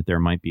concerned that there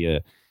might be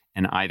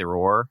an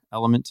either-or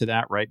element to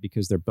that, right?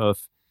 Because they're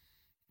both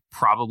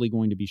probably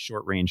going to be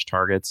short-range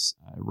targets.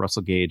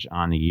 Russell Gage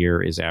on the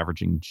year is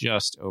averaging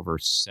just over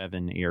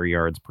 7 air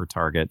yards per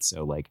target.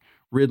 So like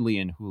Ridley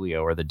and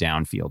Julio are the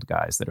downfield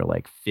guys that are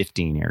like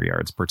 15 air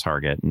yards per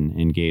target,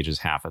 and Gage is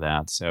half of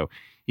that. So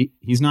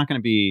he's not going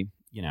to be,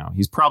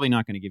 he's probably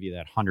not going to give you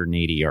that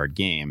 180-yard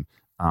game,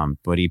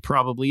 but he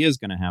probably is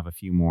going to have a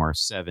few more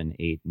 7,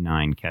 8,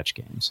 9 catch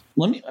games.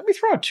 Let me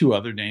throw out 2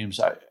 other names.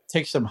 I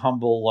take some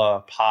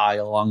humble pie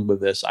along with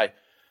this.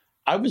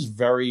 I was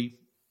very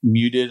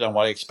muted on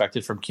what I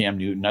expected from Cam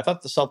Newton. I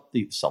thought the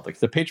Celtics,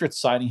 the Patriots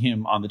signing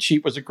him on the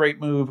cheap was a great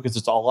move because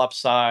it's all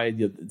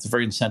upside. It's a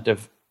very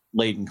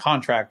incentive-laden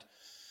contract.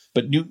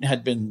 But Newton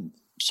had been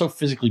so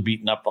physically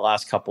beaten up the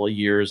last couple of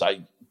years.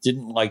 I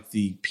didn't like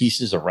the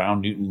pieces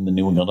around Newton in the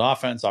New England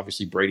offense.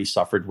 Obviously, Brady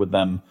suffered with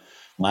them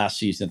last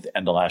season at the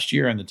end of last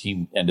year, and the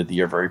team ended the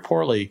year very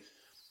poorly.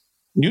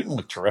 Newton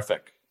looked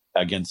terrific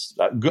against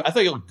I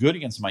thought he looked good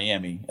against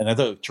Miami, and I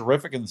thought he looked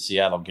terrific in the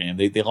Seattle game.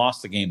 They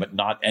lost the game, but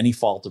not any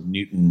fault of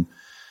Newton.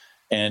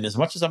 And as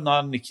much as I'm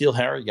not an N'Keal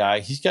Harry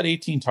guy, he's got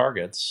 18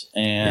 targets.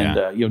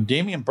 And,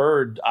 Damian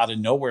Byrd out of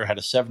nowhere had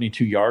a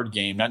 72-yard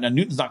game. Now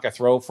Newton's not going to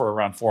throw for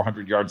around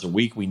 400 yards a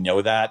week. We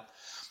know that.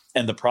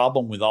 And the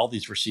problem with all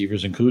these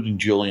receivers, including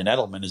Julian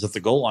Edelman, is at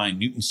the goal line,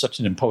 Newton's such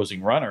an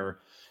imposing runner.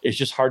 It's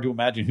just hard to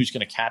imagine who's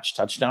going to catch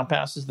touchdown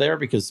passes there,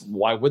 because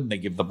why wouldn't they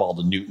give the ball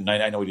to Newton?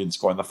 I know he didn't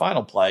score in the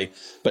final play,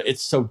 but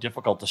it's so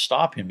difficult to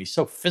stop him. He's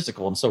so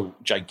physical and so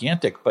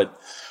gigantic, but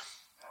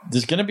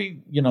there's going to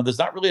be, there's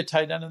not really a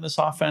tight end in this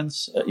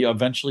offense.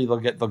 Eventually they'll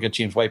get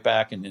James White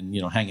back and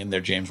hang in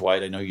there, James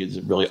White. I know he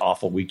had a really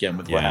awful weekend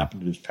with what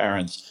happened to his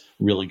parents.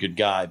 Really good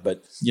guy,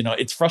 but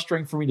it's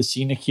frustrating for me to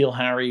see N'Keal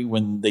Harry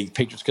when the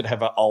Patriots could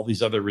have all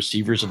these other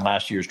receivers in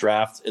last year's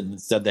draft, and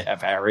instead they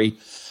have Harry.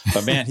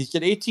 But man, he's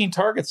got 18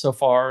 targets so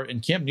far,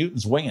 and Cam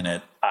Newton's winging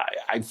it.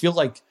 I feel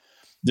like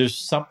there's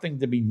something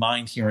to be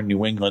mined here in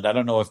New England. I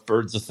don't know if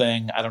Bird's a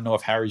thing. I don't know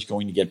if Harry's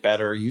going to get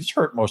better. He was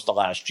hurt most of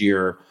last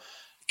year.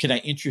 Can I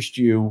interest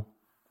you?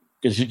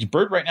 Because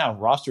Bird right now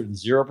rostered in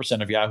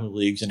 0% of Yahoo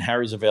leagues, and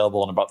Harry's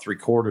available in about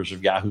 3/4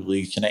 of Yahoo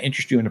leagues. Can I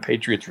interest you in a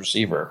Patriots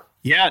receiver?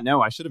 Yeah,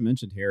 no, I should have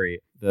mentioned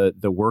Harry. The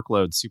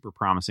workload super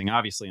promising.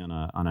 Obviously on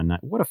a night.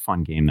 What a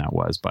fun game that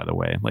was, by the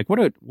way. Like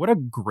what a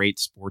great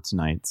sports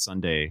night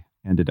Sunday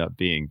ended up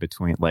being,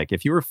 between, like,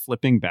 if you were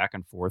flipping back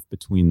and forth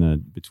between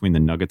the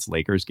Nuggets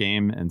Lakers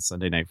game and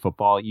Sunday Night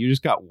Football, you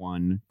just got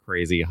one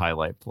crazy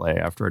highlight play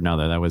after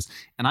another.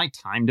 And I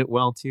timed it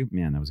well too.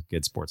 Man, that was a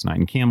good sports night,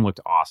 and Cam looked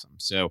awesome.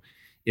 So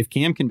if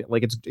Cam can,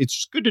 like,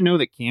 it's good to know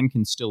that Cam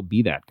can still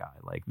be that guy.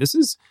 Like, this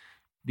is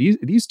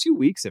these 2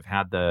 weeks have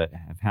had the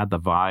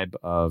vibe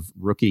of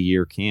rookie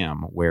year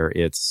Cam, where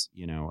it's,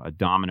 a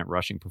dominant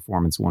rushing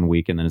performance one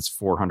week and then it's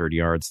 400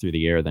 yards through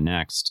the air the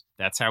next.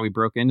 That's how he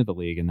broke into the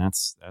league, and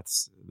that's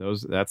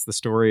the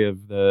story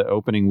of the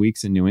opening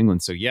weeks in New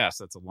England. So yes,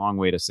 that's a long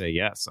way to say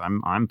yes.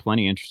 I'm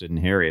plenty interested in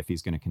Harry if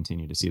he's going to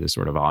continue to see this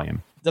sort of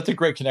volume. That's a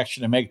great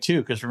connection to make too,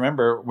 because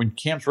remember when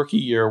Cam's rookie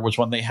year was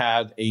when they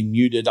had a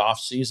muted off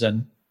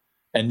season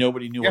and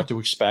nobody knew what to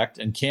expect,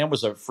 and Cam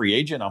was a free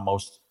agent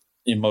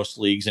in most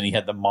leagues, and he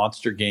had the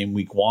monster game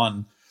week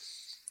 1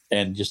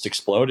 and just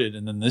exploded.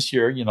 And then this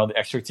year, the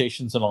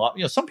expectations and a lot,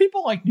 some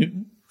people like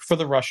Newton for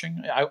the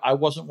rushing. I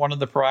wasn't one of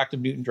the proactive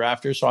Newton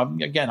drafters, so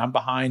I'm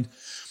behind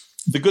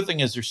The good thing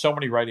is there's so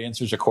many right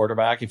answers at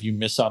quarterback. If you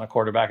miss on a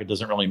quarterback, it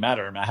doesn't really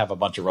matter. I mean, I have a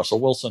bunch of Russell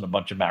Wilson, a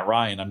bunch of Matt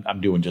Ryan. I'm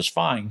doing just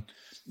fine.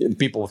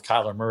 People with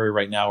Kyler Murray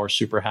right now are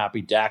super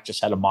happy. Dak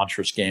just had a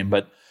monstrous game.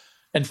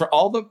 And for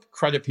all the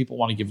credit people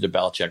want to give to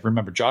Belichick,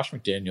 remember, Josh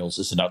McDaniels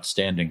is an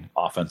outstanding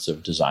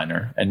offensive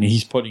designer, and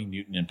he's putting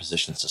Newton in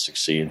positions to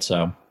succeed.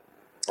 So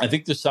I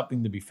think there's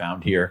something to be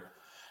found here.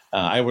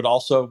 I would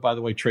also, by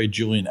the way, trade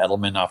Julian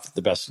Edelman off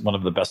one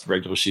of the best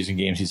regular season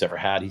games he's ever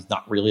had. He's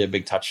not really a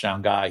big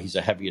touchdown guy. He's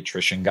a heavy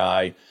attrition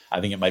guy. I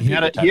think it might be. He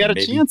had a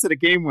chance at a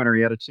game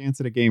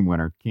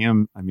winner.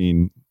 Cam, I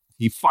mean,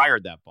 he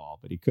fired that ball,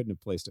 but he couldn't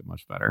have placed it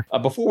much better.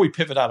 Before we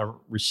pivot out of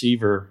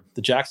receiver,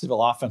 the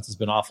Jacksonville offense has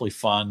been awfully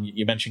fun.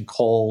 You mentioned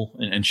Cole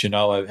and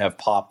Shenault have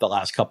popped the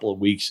last couple of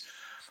weeks.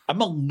 I'm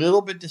a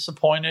little bit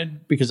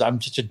disappointed because I'm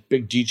such a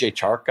big DJ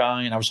Chark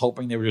guy, and I was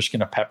hoping they were just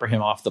going to pepper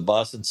him off the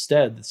bus.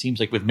 Instead, it seems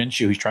like with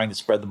Minshew, he's trying to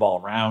spread the ball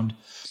around.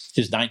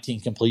 His 19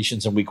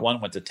 completions in week 1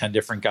 went to 10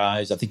 different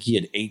guys. I think he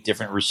had 8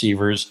 different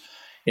receivers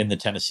in the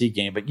Tennessee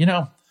game. But,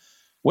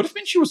 what if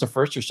Minshew was a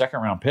first or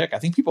second round pick? I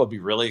think people would be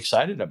really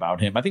excited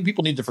about him. I think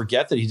people need to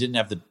forget that he didn't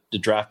have the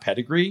draft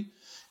pedigree,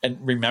 and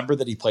remember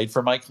that he played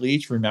for Mike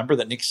Leach. Remember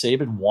that Nick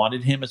Saban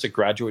wanted him as a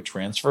graduate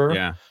transfer.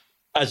 Yeah.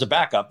 As a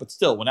backup, but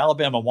still, when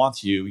Alabama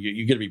wants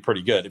you got to be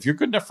pretty good. If you're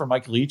good enough for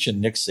Mike Leach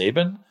and Nick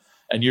Saban,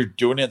 and you're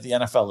doing it at the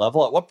NFL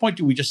level, at what point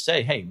do we just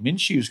say, "Hey,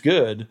 Minshew's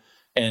good,"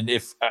 and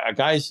if a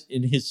guy's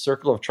in his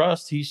circle of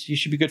trust, he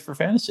should be good for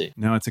fantasy?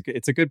 No, it's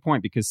a good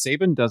point because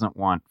Saban doesn't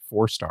want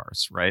 4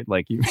 stars, right?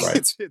 Like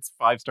right. it's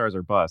 5 stars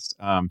or bust.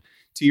 To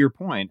your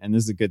point, and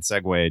this is a good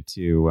segue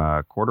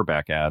to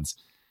quarterback ads.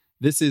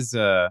 This is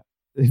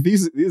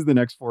These are the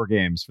next 4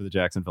 games for the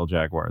Jacksonville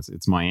Jaguars.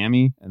 It's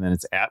Miami, and then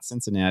it's at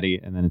Cincinnati,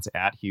 and then it's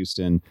at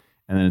Houston,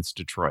 and then it's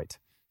Detroit.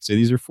 So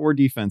these are 4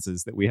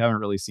 defenses that we haven't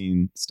really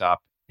seen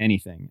stop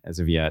anything as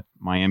of yet.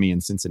 Miami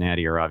and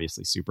Cincinnati are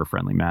obviously super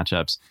friendly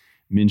matchups.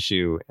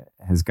 Minshew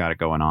has got it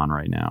going on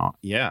right now.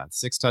 Yeah,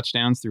 6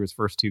 touchdowns through his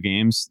first 2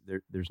 games.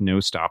 There's no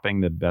stopping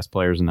the best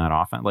players in that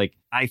offense. Like,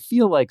 I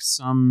feel like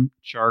some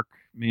Chark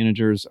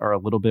managers are a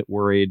little bit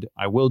worried.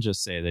 I will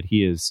just say that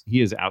he is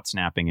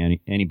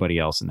outsnapping anybody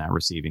else in that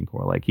receiving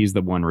core. Like, he's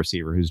the one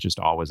receiver who's just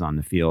always on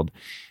the field.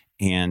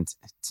 And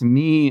to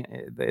me,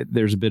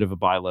 there's a bit of a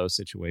buy low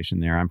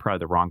situation there. I'm probably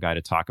the wrong guy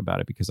to talk about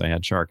it because I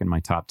had Chark in my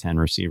top 10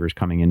 receivers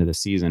coming into the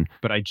season.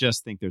 But I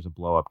just think there's a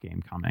blow up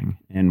game coming.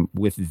 And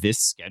with this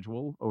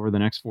schedule over the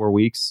next 4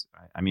 weeks,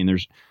 I mean,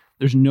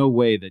 there's no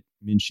way that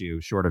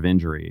Minshew, short of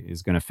injury,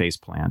 is going to face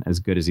plant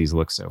as good as he's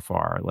looked so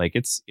far. Like,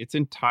 it's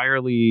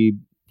entirely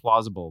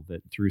plausible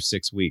that through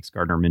 6 weeks,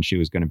 Gardner Minshew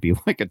is going to be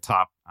like a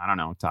top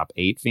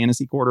 8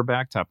 fantasy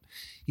quarterback.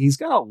 He's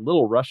got a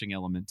little rushing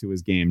element to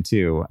his game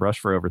too.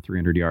 Rushed for over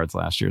 300 yards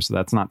last year, so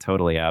that's not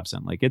totally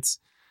absent. Like,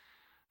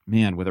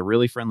 with a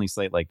really friendly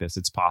slate like this,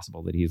 it's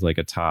possible that he's like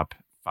a top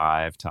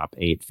 5, top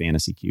 8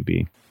 fantasy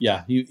QB.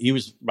 Yeah, he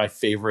was my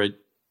favorite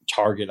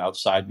target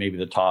outside maybe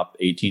the top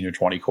 18 or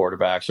 20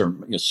 quarterbacks,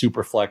 or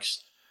super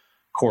flex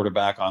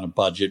quarterback on a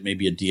budget,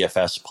 maybe a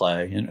DFS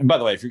play. And by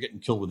the way, if you're getting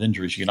killed with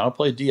injuries, you can now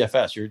play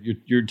DFS.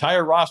 Your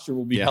entire roster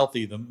will be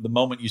healthy the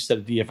moment you set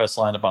a DFS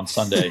lineup on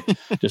Sunday.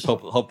 Just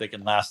hope they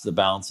can last the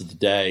balance of the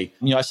day.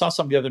 I saw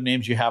some of the other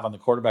names you have on the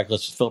quarterback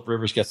list. Phillip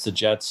Rivers gets the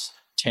Jets.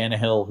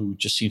 Tannehill, who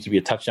just seems to be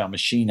a touchdown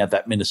machine at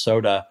that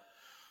Minnesota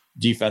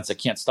defense that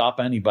can't stop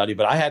anybody.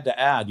 But I had to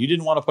add, you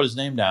didn't want to put his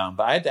name down,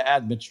 but I had to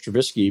add Mitch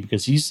Trubisky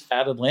because he's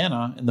at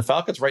Atlanta, and the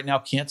Falcons right now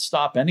can't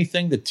stop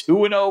anything. The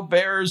 2-0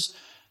 Bears,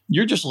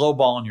 you're just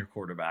lowballing your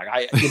quarterback.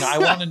 I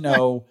want to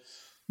know,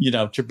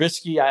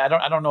 Trubisky. I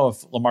don't know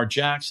if Lamar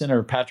Jackson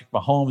or Patrick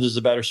Mahomes is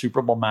a better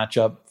Super Bowl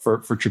matchup for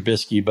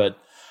Trubisky, but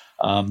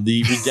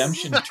the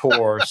redemption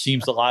tour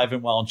seems alive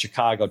and well in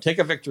Chicago. Take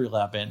a victory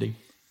lap, Andy.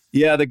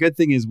 Yeah, the good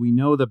thing is we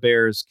know the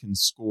Bears can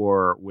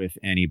score with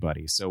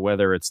anybody. So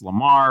whether it's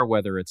Lamar,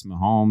 whether it's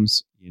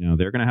Mahomes,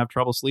 they're going to have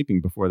trouble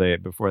sleeping before they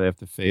have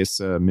to face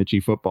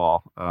Mitchie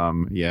football.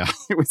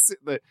 It was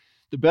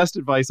the best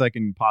advice I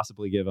can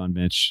possibly give on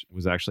Mitch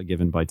was actually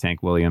given by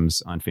Tank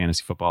Williams on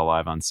Fantasy Football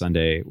Live on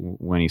Sunday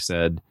when he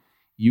said,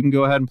 you can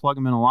go ahead and plug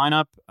him in a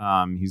lineup.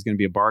 He's going to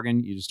be a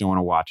bargain. You just don't want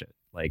to watch it.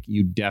 Like,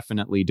 you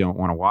definitely don't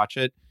want to watch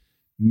it.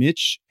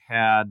 Mitch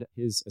had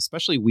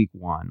especially week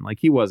 1, like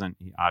he wasn't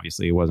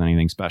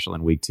anything special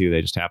in week 2.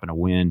 They just happened to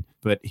win.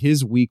 But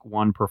his week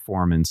 1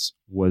 performance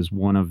was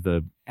one of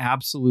the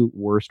absolute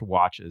worst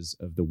watches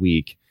of the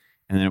week.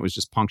 And then it was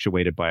just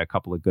punctuated by a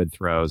couple of good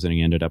throws, and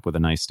he ended up with a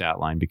nice stat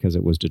line because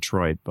it was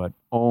Detroit. But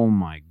oh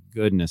my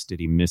goodness, did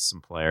he miss some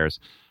players?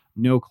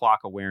 No clock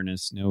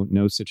awareness, no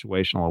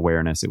situational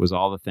awareness. It was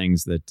all the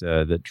things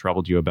that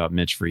troubled you about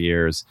Mitch for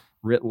years,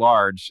 writ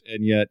large,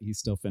 and yet he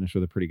still finished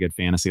with a pretty good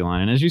fantasy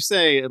line. And as you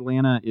say,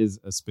 Atlanta is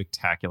a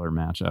spectacular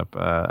matchup.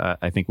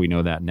 I think we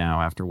know that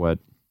now after what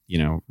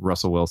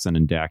Russell Wilson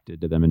and Dak did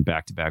to them in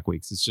back-to-back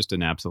weeks. It's just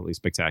an absolutely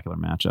spectacular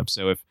matchup.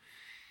 So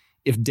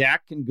if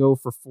Dak can go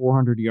for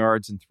 400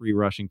 yards and 3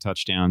 rushing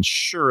touchdowns,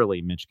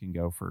 surely Mitch can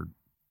go for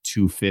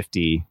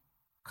 250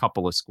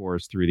 couple of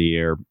scores through the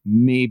air,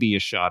 maybe a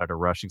shot at a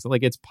rushing. So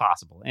like it's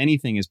possible.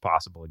 Anything is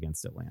possible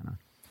against Atlanta.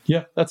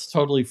 Yeah, that's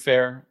totally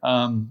fair.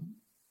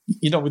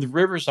 With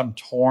Rivers, I'm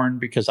torn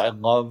because I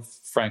love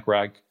Frank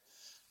Reich,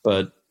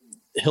 but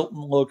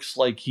Hilton looks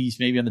like he's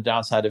maybe on the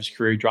downside of his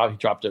career. He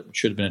dropped it,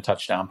 should have been a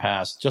touchdown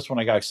pass. Just when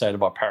I got excited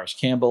about Paris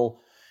Campbell,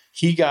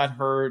 he got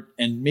hurt,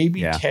 and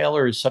maybe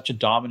Taylor is such a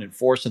dominant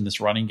force in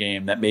this running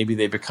game that maybe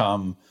they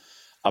become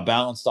a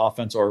balanced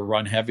offense or a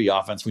run-heavy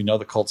offense. We know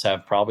the Colts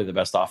have probably the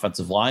best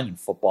offensive line in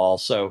football,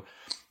 so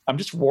I'm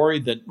just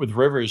worried that with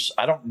Rivers,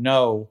 I don't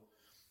know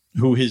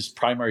who his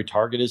primary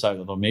target is. I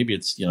don't know. Maybe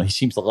it's, he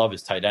seems to love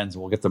his tight ends.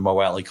 We'll get to Mo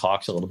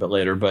Alley-Cox a little bit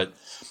later, but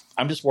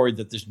I'm just worried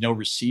that there's no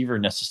receiver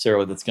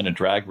necessarily that's going to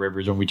drag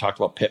Rivers. When we talked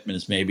about Pittman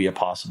as maybe a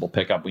possible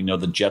pickup, we know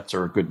the Jets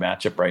are a good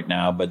matchup right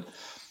now, but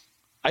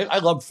I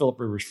loved Phillip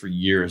Rivers for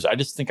years. I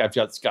just think I've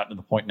just gotten to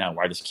the point now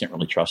where I just can't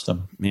really trust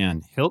him.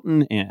 Man,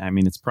 Hilton, I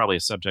mean, it's probably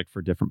a subject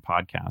for different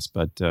podcasts,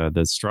 but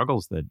the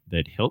struggles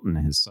that Hilton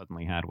has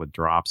suddenly had with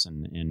drops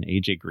and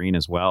AJ Green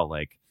as well,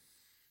 like,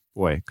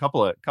 boy, a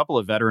couple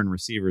of veteran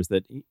receivers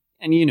that,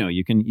 and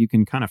you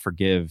can kind of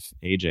forgive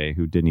AJ,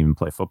 who didn't even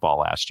play football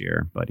last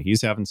year, but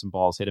he's having some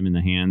balls hit him in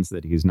the hands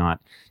that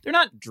they're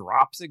not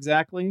drops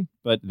exactly,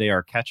 but they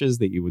are catches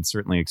that you would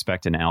certainly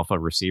expect an alpha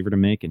receiver to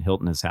make. And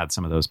Hilton has had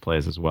some of those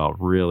plays as well.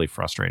 Really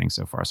frustrating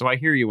so far. So I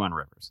hear you on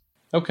Rivers.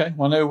 Okay.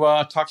 Want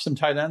to talk some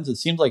tight ends? It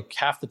seems like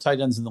half the tight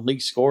ends in the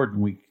league scored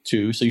in week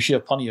 2. So you should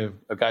have plenty of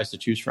guys to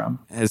choose from.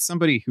 As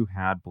somebody who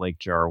had Blake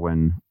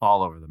Jarwin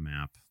all over the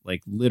map,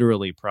 like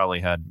literally probably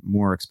had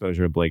more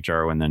exposure to Blake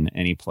Jarwin than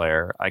any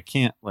player, I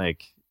can't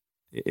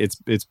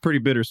it's pretty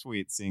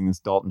bittersweet seeing this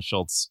Dalton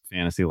Schultz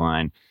fantasy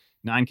line.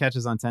 9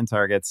 catches on 10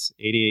 targets,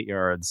 88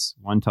 yards,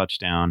 1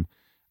 touchdown.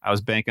 I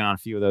was banking on a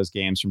few of those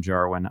games from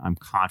Jarwin. I'm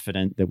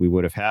confident that we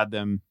would have had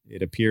them.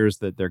 It appears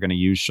that they're going to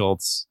use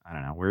Schultz. I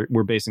don't know.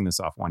 We're basing this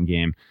off one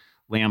game.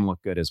 Lamb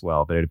looked good as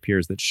well, but it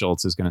appears that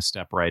Schultz is going to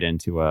step right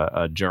into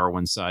a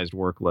Jarwin-sized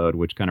workload,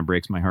 which kind of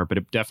breaks my heart, but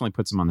it definitely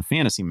puts him on the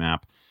fantasy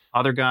map.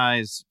 Other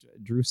guys,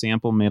 Drew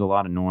Sample made a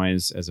lot of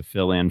noise as a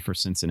fill-in for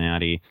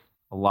Cincinnati.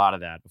 A lot of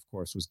that, of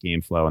course, was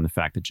game flow and the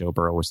fact that Joe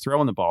Burrow was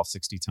throwing the ball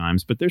 60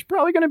 times, but there's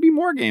probably going to be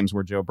more games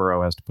where Joe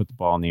Burrow has to put the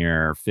ball in the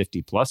air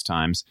 50 plus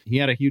times. He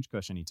had a huge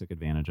cushion. He took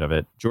advantage of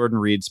it. Jordan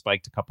Reed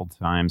spiked a couple of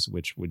times,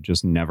 which would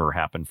just never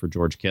happen for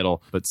George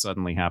Kittle, but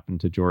suddenly happened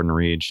to Jordan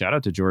Reed. Shout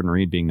out to Jordan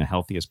Reed being the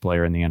healthiest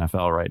player in the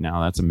NFL right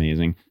now. That's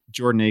amazing.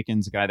 Jordan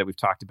Akins, a guy that we've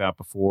talked about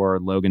before,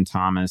 Logan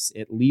Thomas,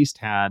 at least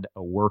had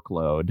a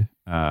workload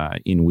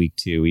in week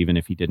 2, even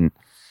if he didn't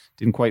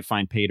quite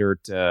find pay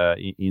dirt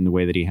in the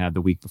way that he had the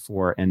week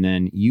before. And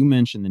then you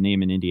mentioned the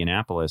name in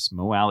Indianapolis,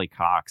 Mo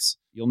Alley-Cox.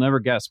 You'll never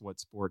guess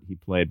what sport he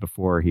played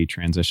before he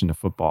transitioned to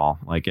football.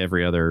 Like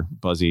every other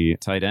buzzy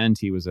tight end,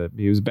 he was a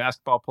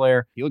basketball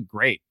player. He looked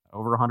great,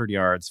 over 100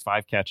 yards,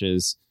 5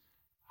 catches,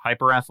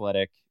 hyper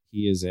athletic.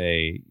 He's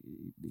a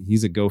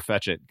go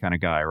fetch it kind of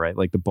guy, right?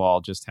 Like the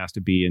ball just has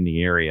to be in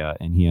the area,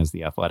 and he has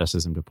the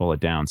athleticism to pull it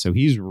down. So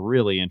he's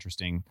really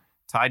interesting,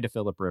 tied to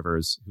Phillip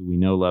Rivers, who we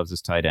know loves his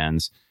tight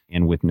ends,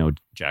 and with no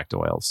Jack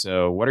Doyle.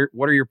 So what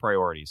are your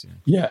priorities here?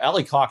 Yeah,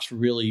 Alley-Cox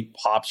really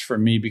pops for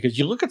me because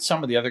you look at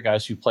some of the other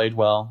guys who played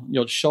well.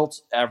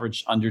 Schultz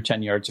averaged under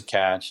 10 yards a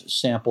catch.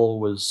 Sample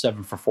was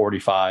 7 for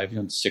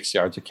 45, 6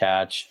 yards a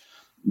catch.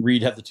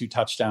 Reed had the 2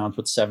 touchdowns,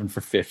 but 7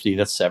 for 50.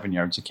 That's 7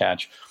 yards a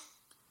catch.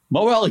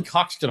 Mo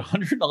Alley-Cox got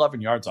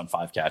 111 yards on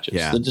 5 catches.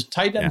 Yeah. The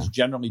tight ends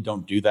generally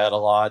don't do that a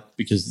lot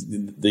because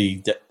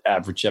the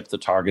average depth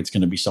of target is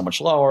going to be so much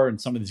lower, and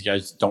some of these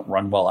guys don't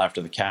run well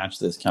after the catch.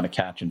 This kind of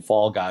catch and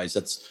fall guys.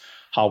 That's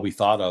how we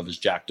thought of as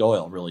Jack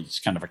Doyle. Really, he's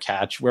kind of a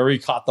catch where he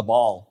caught the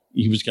ball,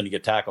 he was going to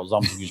get tackled.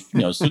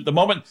 So the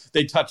moment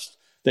they touched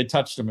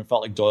him, it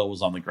felt like Doyle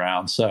was on the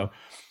ground. So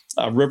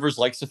Rivers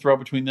likes to throw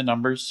between the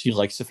numbers. He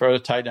likes to throw to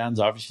tight ends.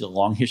 Obviously, a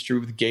long history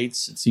with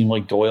Gates. It seemed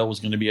like Doyle was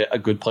going to be a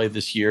good play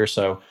this year.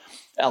 So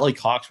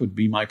Alley-Cox would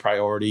be my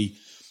priority.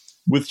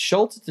 With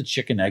Schultz, it's a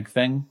chicken egg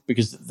thing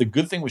because the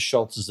good thing with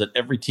Schultz is that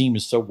every team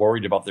is so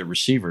worried about their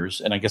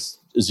receivers, and I guess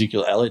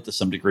Ezekiel Elliott to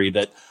some degree,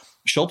 that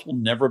Schultz will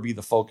never be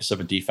the focus of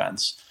a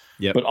defense.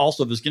 Yep. But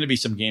also there's going to be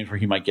some games where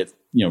he might get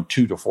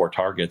 2 to 4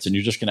 targets, and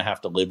you're just going to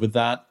have to live with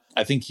that.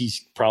 I think he's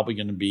probably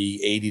going to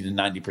be 80 to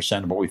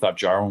 90% of what we thought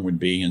Jarwin would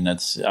be. And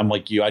I'm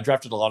like you. I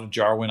drafted a lot of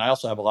Jarwin. I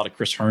also have a lot of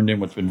Chris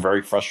Herndon, which has been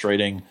very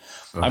frustrating.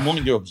 Ugh. I'm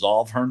willing to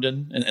absolve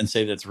Herndon and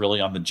say that it's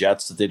really on the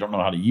Jets that they don't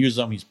know how to use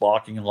him. He's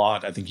blocking a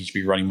lot. I think he should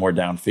be running more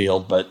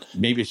downfield, but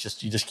maybe it's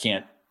just, you just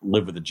can't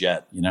live with a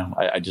Jet.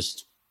 I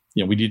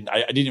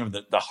didn't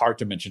have the heart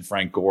to mention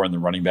Frank Gore in the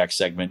running back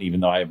segment, even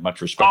though I have much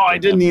respect for him. I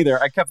didn't either.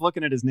 I kept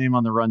looking at his name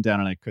on the rundown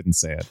and I couldn't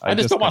say it. I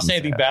just don't want to say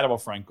anything bad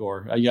about Frank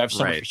Gore. I have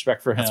so much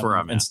respect for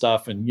him and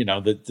stuff. And,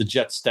 the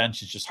Jet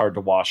stench is just hard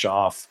to wash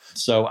off.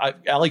 So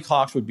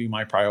Alley-Cox would be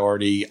my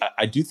priority.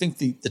 I do think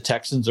the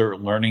Texans are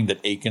learning that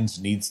Akins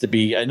needs to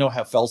be. I know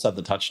how Fells had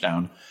the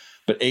touchdown,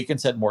 but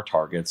Akins had more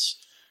targets.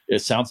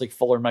 It sounds like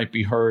Fuller might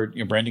be hurt.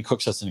 Brandon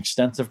Cooks has an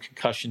extensive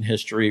concussion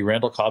history.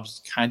 Randall Cobb's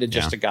kind of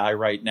just a guy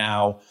right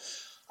now.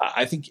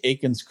 I think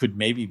Akins could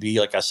maybe be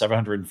like a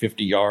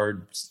 750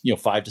 yard,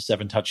 5 to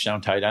 7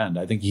 touchdown tight end.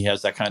 I think he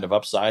has that kind of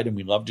upside, and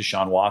we love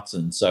Deshaun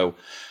Watson. So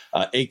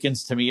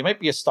Akins, to me, it might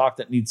be a stock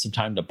that needs some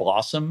time to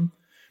blossom,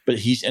 but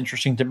he's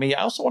interesting to me.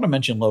 I also want to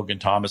mention Logan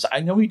Thomas.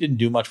 I know he didn't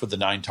do much with the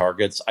 9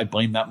 targets. I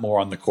blame that more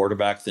on the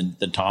quarterback than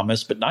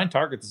Thomas, but 9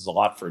 targets is a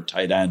lot for a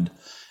tight end,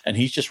 and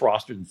he's just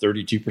rostered in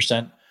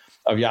 32%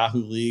 of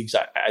Yahoo leagues.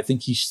 I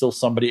think he's still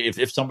somebody,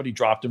 if somebody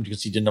dropped him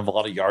because he didn't have a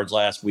lot of yards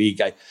last week,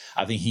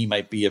 I think he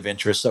might be of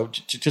interest. So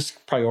to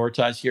just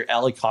prioritize here,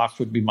 Ali Cox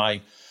would be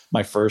my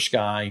first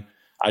guy.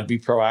 I'd be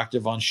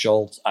proactive on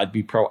Schultz. I'd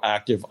be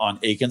proactive on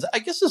Akins. I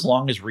guess as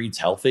long as Reed's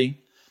healthy.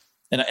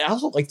 And I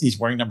also like these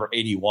wearing number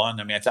 81.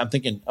 I mean, I'm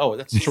thinking, oh,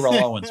 that's Terrell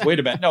Owens. Wait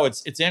a minute. No,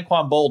 it's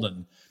Anquan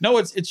Bolden. No,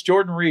 it's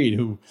Jordan Reed,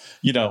 who,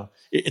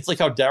 it's like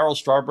how Darryl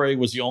Strawberry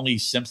was the only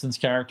Simpsons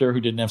character who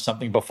didn't have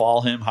something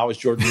befall him. How is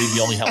Jordan Reed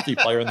the only healthy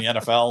player in the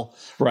NFL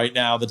right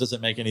now? That doesn't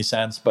make any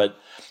sense. But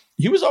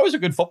he was always a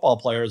good football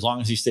player as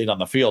long as he stayed on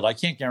the field. I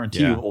can't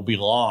guarantee you it will be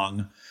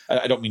long.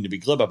 I don't mean to be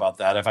glib about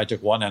that. If I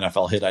took one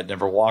NFL hit, I'd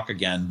never walk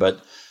again.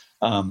 But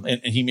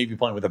and he may be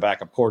playing with a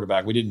backup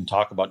quarterback. We didn't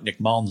talk about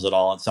Nick Mullins at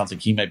all. It sounds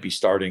like he might be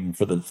starting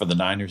for the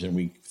Niners in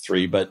week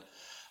 3. But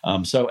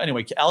so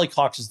anyway, Ali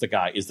Cox is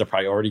the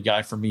priority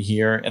guy for me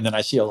here. And then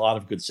I see a lot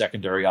of good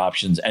secondary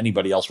options.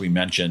 Anybody else we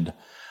mentioned,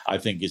 I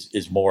think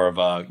is more of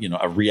a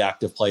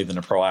reactive play than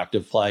a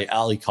proactive play.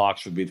 Ali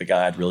Cox would be the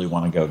guy I'd really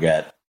want to go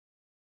get.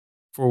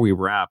 Before we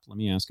wrap, let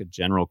me ask a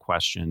general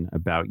question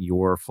about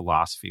your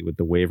philosophy with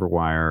the waiver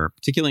wire,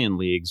 particularly in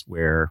leagues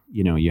where,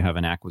 you have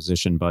an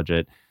acquisition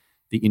budget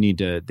that you need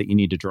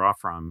to draw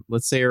from.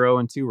 Let's say you're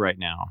 0-2 right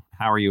now.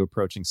 How are you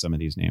approaching some of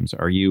these names?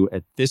 Are you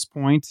at this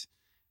point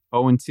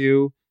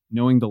 0-2,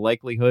 knowing the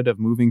likelihood of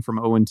moving from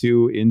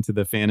 0-2 into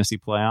the fantasy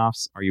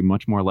playoffs? Are you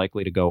much more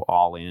likely to go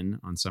all in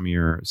on some of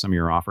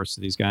your offers to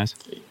these guys?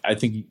 I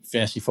think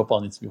fantasy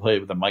football needs to be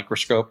played with a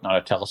microscope, not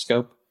a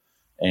telescope.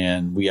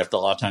 And we have to a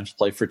lot of times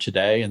play for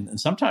today. And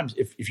sometimes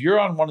if you're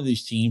on one of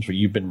these teams where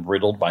you've been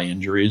riddled by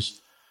injuries,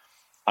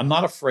 I'm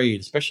not afraid,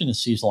 especially in a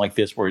season like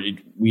this where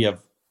we have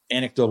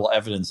anecdotal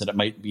evidence that it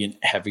might be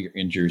a heavier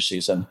injury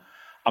season.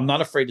 I'm not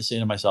afraid to say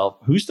to myself,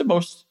 who's the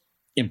most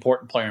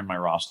important player in my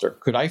roster?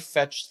 Could I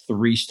fetch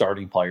 3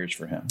 starting players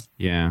for him?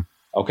 Yeah.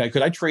 Okay.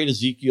 Could I trade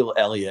Ezekiel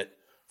Elliott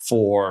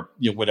for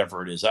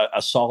whatever it is,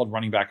 a solid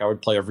running back I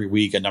would play every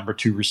week, a number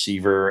 2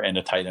 receiver, and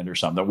a tight end or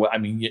something? I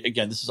mean,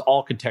 again, this is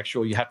all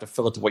contextual. You have to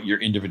fill it to what your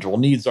individual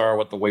needs are,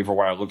 what the waiver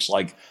wire looks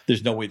like.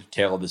 There's no way to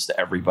tailor this to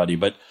everybody,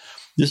 but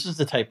this is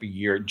the type of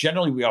year.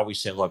 Generally, we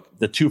always say, look,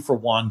 the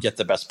 2-for-1 get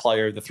the best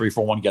player, the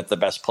 3-for-1 get the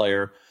best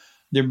player.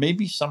 There may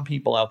be some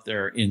people out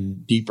there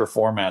in deeper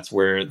formats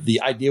where the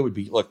idea would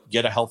be, look,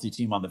 get a healthy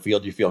team on the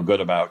field you feel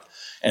good about.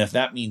 And if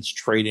that means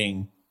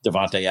trading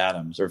Devontae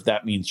Adams, or if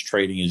that means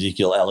trading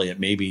Ezekiel Elliott,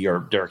 maybe,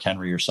 or Derrick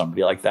Henry or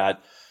somebody like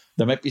that,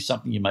 that might be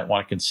something you might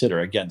want to consider.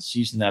 Again,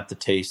 season that to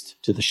taste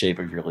to the shape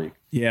of your league.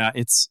 Yeah,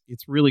 it's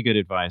really good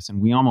advice,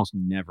 and we almost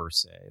never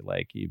say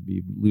like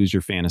you lose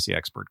your fantasy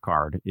expert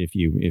card if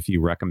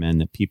you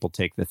recommend that people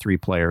take the 3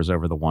 players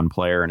over the 1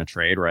 player in a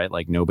trade, right?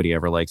 Like nobody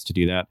ever likes to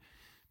do that.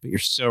 But you're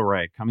so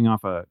right. Coming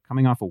off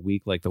a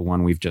week like the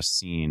one we've just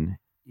seen,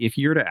 if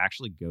you're to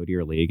actually go to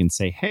your league and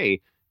say,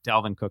 hey,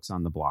 Dalvin Cook's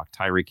on the block,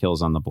 Tyreek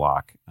Hill's on the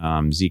block,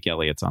 Zeke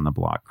Elliott's on the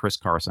block, Chris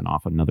Carson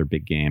off another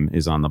big game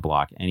is on the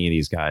block. Any of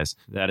these guys,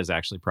 that is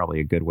actually probably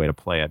a good way to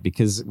play it,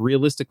 because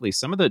realistically,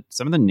 some of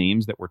the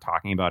names that we're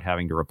talking about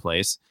having to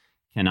replace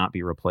cannot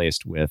be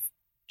replaced with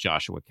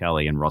Joshua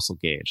Kelly and Russell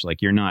Gage.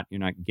 Like you're not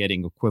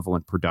getting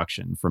equivalent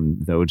production from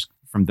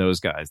those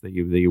guys that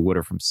you would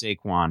have from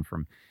Saquon,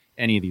 from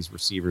any of these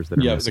receivers that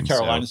are missing. The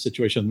Carolina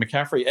situation with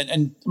McCaffrey,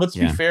 and let's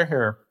be fair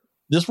here.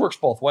 This works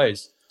both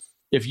ways.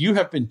 If you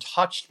have been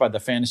touched by the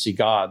fantasy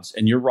gods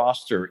and your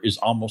roster is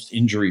almost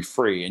injury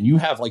free and you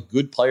have like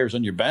good players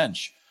on your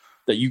bench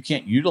that you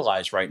can't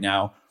utilize right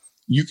now,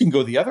 you can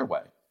go the other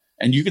way.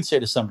 And you can say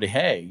to somebody,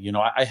 hey,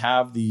 I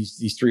have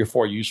these 3 or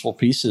 4 useful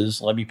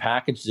pieces. Let me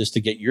package this to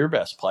get your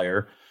best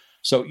player.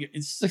 So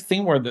it's the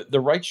thing where the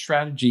right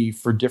strategy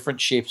for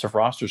different shapes of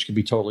rosters can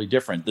be totally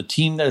different. The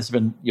team that has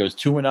been, is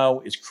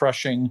 2-0, is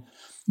crushing.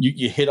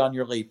 You hit on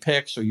your late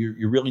picks, or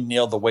you really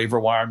nailed the waiver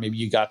wire. Maybe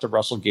you got to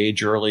Russell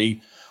Gage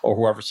early, or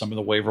whoever some of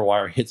the waiver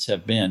wire hits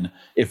have been.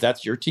 If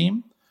that's your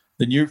team,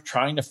 then you're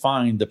trying to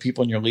find the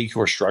people in your league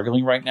who are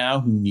struggling right now,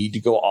 who need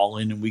to go all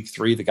in week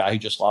 3, the guy who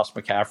just lost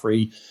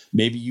McCaffrey.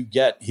 Maybe you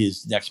get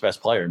his next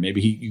best player.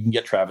 Maybe you can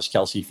get Travis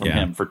Kelce from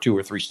him for 2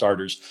 or 3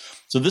 starters.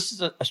 So this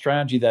is a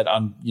strategy that,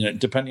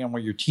 depending on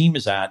where your team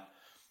is at,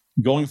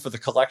 going for the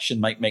collection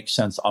might make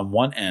sense on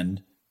one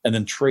end, and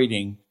then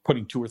trading,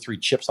 putting 2 or 3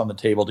 chips on the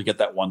table to get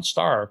that 1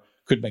 star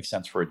could make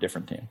sense for a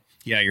different team.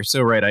 Yeah, you're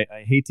so right.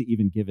 I hate to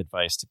even give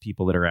advice to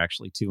people that are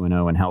actually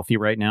 2-0 and healthy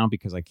right now,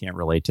 because I can't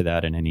relate to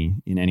that in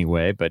any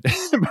way. But, but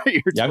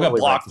you're totally I'm going to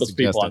block those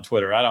people on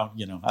Twitter. I don't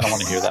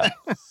want to hear that.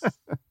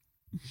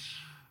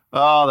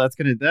 Oh, that's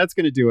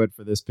gonna do it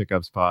for this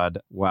Pickups Pod.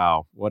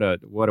 Wow, what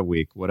a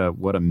week. What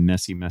a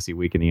messy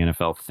week in the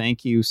NFL.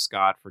 Thank you,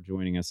 Scott, for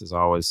joining us as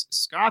always.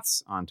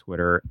 Scott's on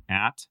Twitter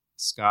at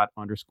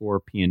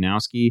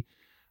Scott_Pianowski.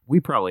 We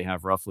probably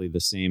have roughly the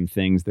same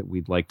things that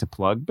we'd like to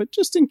plug, but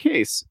just in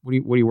case, what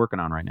are you working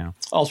on right now?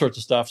 All sorts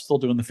of stuff. Still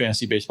doing the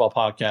fantasy baseball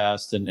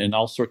podcast and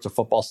all sorts of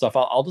football stuff.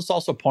 I'll just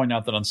also point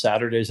out that on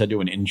Saturdays I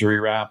do an injury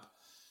wrap.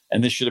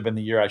 And this should have been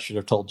the year I should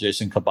have told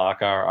Jason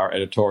Kabak, our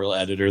editorial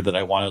editor, that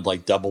I wanted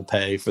like double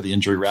pay for the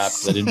injury wrap.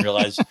 I didn't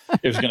realize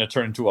it was going to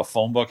turn into a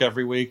phone book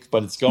every week,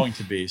 but it's going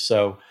to be.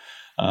 So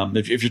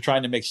if you're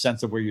trying to make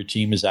sense of where your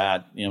team is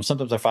at,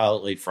 sometimes I file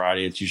it late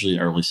Friday. It's usually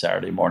an early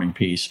Saturday morning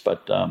piece.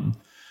 But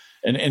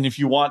and if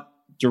you want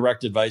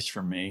direct advice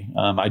from me,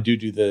 I do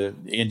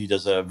Andy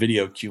does a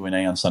video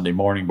Q&A on Sunday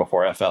morning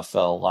before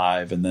FFL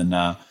Live, and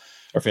then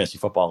or Fantasy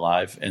Football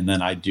Live, and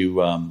then I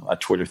do a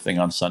Twitter thing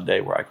on Sunday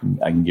where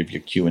I can give you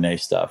Q&A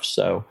stuff.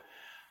 So,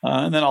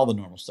 and then all the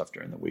normal stuff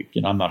during the week.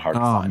 I'm not hard to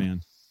find. Oh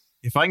man,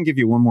 if I can give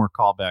you one more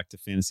callback to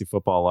Fantasy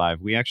Football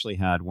Live, we actually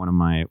had one of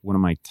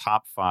my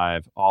top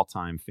 5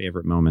 all-time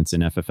favorite moments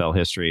in FFL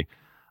history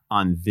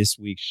on this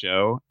week's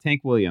show.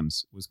 Tank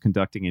Williams was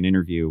conducting an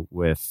interview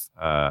with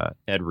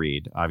Ed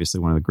Reed, obviously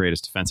one of the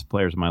greatest defensive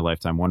players of my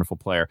lifetime. Wonderful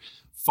player,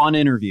 fun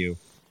interview.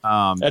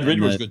 Ed Reed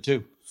was good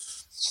too.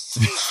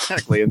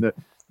 Exactly. And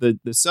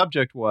the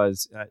subject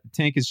was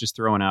Tank is just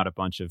throwing out a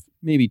bunch of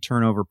maybe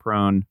turnover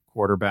prone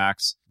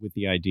quarterbacks with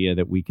the idea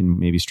that we can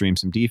maybe stream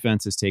some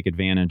defenses, take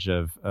advantage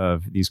of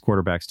these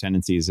quarterbacks'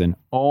 tendencies. And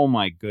oh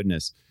my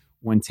goodness,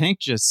 when Tank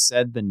just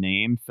said the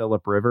name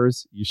Phillip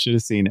Rivers, you should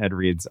have seen Ed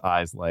Reed's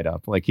eyes light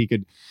up. Like he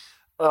could.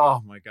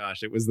 Oh my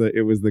gosh, it was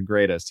the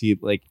greatest.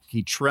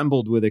 He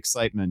trembled with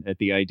excitement at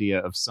the idea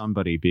of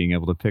somebody being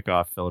able to pick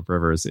off Phillip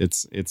Rivers.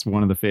 It's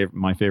one of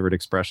my favorite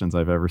expressions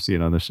I've ever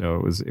seen on the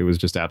show. It was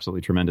just absolutely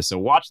tremendous. So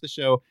watch the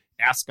show.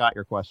 Ask Scott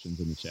your questions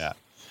in the chat.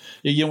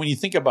 Yeah, when you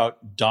think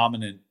about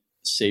dominant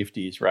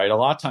safeties, right? A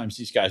lot of times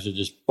these guys are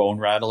just bone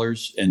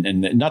rattlers,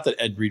 and not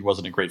that Ed Reed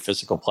wasn't a great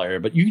physical player,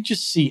 but you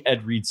just see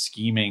Ed Reed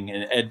scheming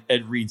and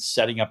Ed Reed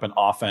setting up an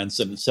offense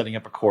and setting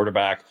up a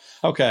quarterback.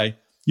 Okay.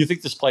 You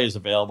think this play is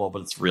available,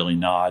 but it's really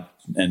not.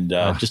 And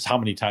just how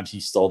many times he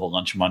stole the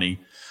lunch money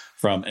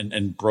from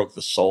and broke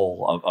the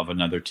soul of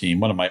another team.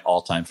 One of my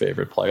all-time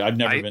favorite players. I've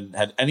never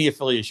had any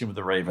affiliation with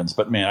the Ravens,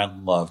 but man, I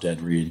loved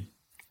Ed Reed.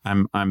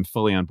 I'm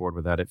fully on board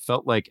with that. It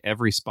felt like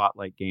every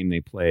spotlight game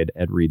they played,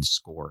 Ed Reed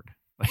scored.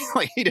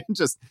 Like he didn't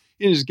just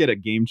get a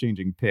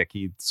game-changing pick.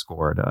 He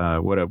scored.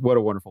 What a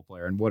wonderful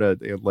player, and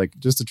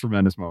just a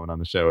tremendous moment on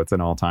the show. It's an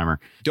all-timer.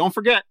 Don't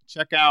forget,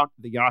 check out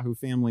the Yahoo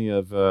family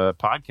of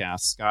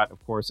podcasts. Scott,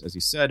 of course, as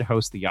you said,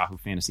 hosts the Yahoo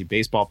Fantasy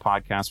Baseball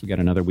podcast. We got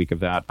another week of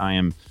that. I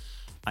am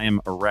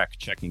a wreck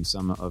checking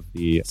some of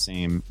the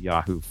same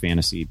Yahoo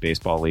Fantasy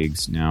Baseball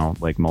leagues now,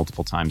 like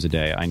multiple times a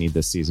day. I need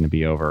this season to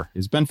be over.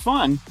 It's been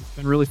fun. It's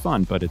been really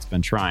fun, but it's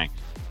been trying.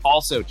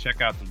 Also,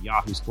 check out the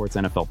Yahoo Sports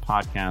NFL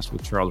podcast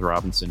with Charles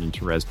Robinson and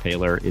Therese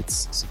Paylor.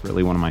 It's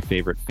secretly one of my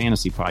favorite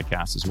fantasy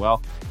podcasts as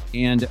well.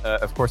 And,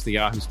 of course, the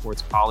Yahoo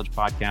Sports College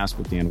podcast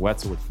with Dan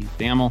Wetzel, with Pete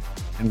Thamel,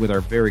 and with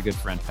our very good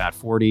friend Pat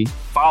Forty.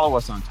 Follow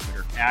us on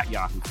Twitter at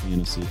Yahoo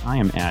Fantasy. I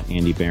am at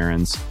Andy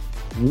Behrens.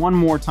 One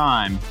more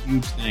time,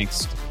 huge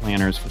thanks to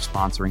Planners for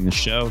sponsoring the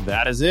show.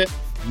 That is it.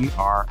 We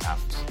are out.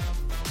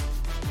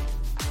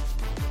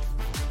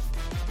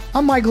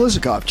 I'm Michael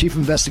Isikoff, Chief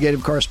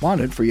Investigative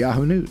Correspondent for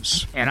Yahoo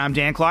News. And I'm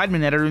Dan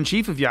Kleidman,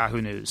 Editor-in-Chief of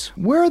Yahoo News.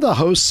 We're the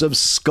hosts of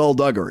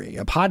Skullduggery,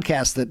 a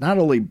podcast that not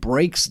only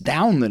breaks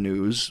down the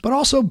news, but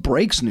also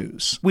breaks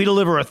news. We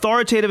deliver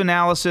authoritative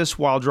analysis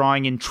while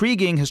drawing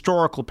intriguing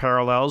historical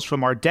parallels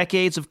from our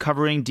decades of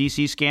covering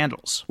DC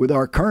scandals. With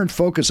our current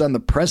focus on the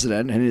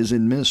president and his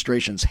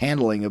administration's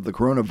handling of the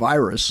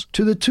coronavirus,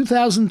 to the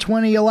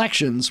 2020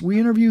 elections,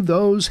 we interview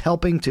those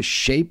helping to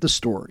shape the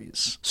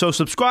stories. So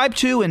subscribe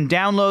to and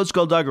download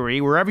Skullduggery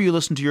wherever you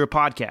listen to your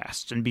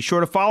podcasts, and be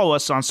sure to follow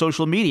us on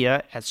social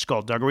media at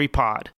Skullduggery Pod.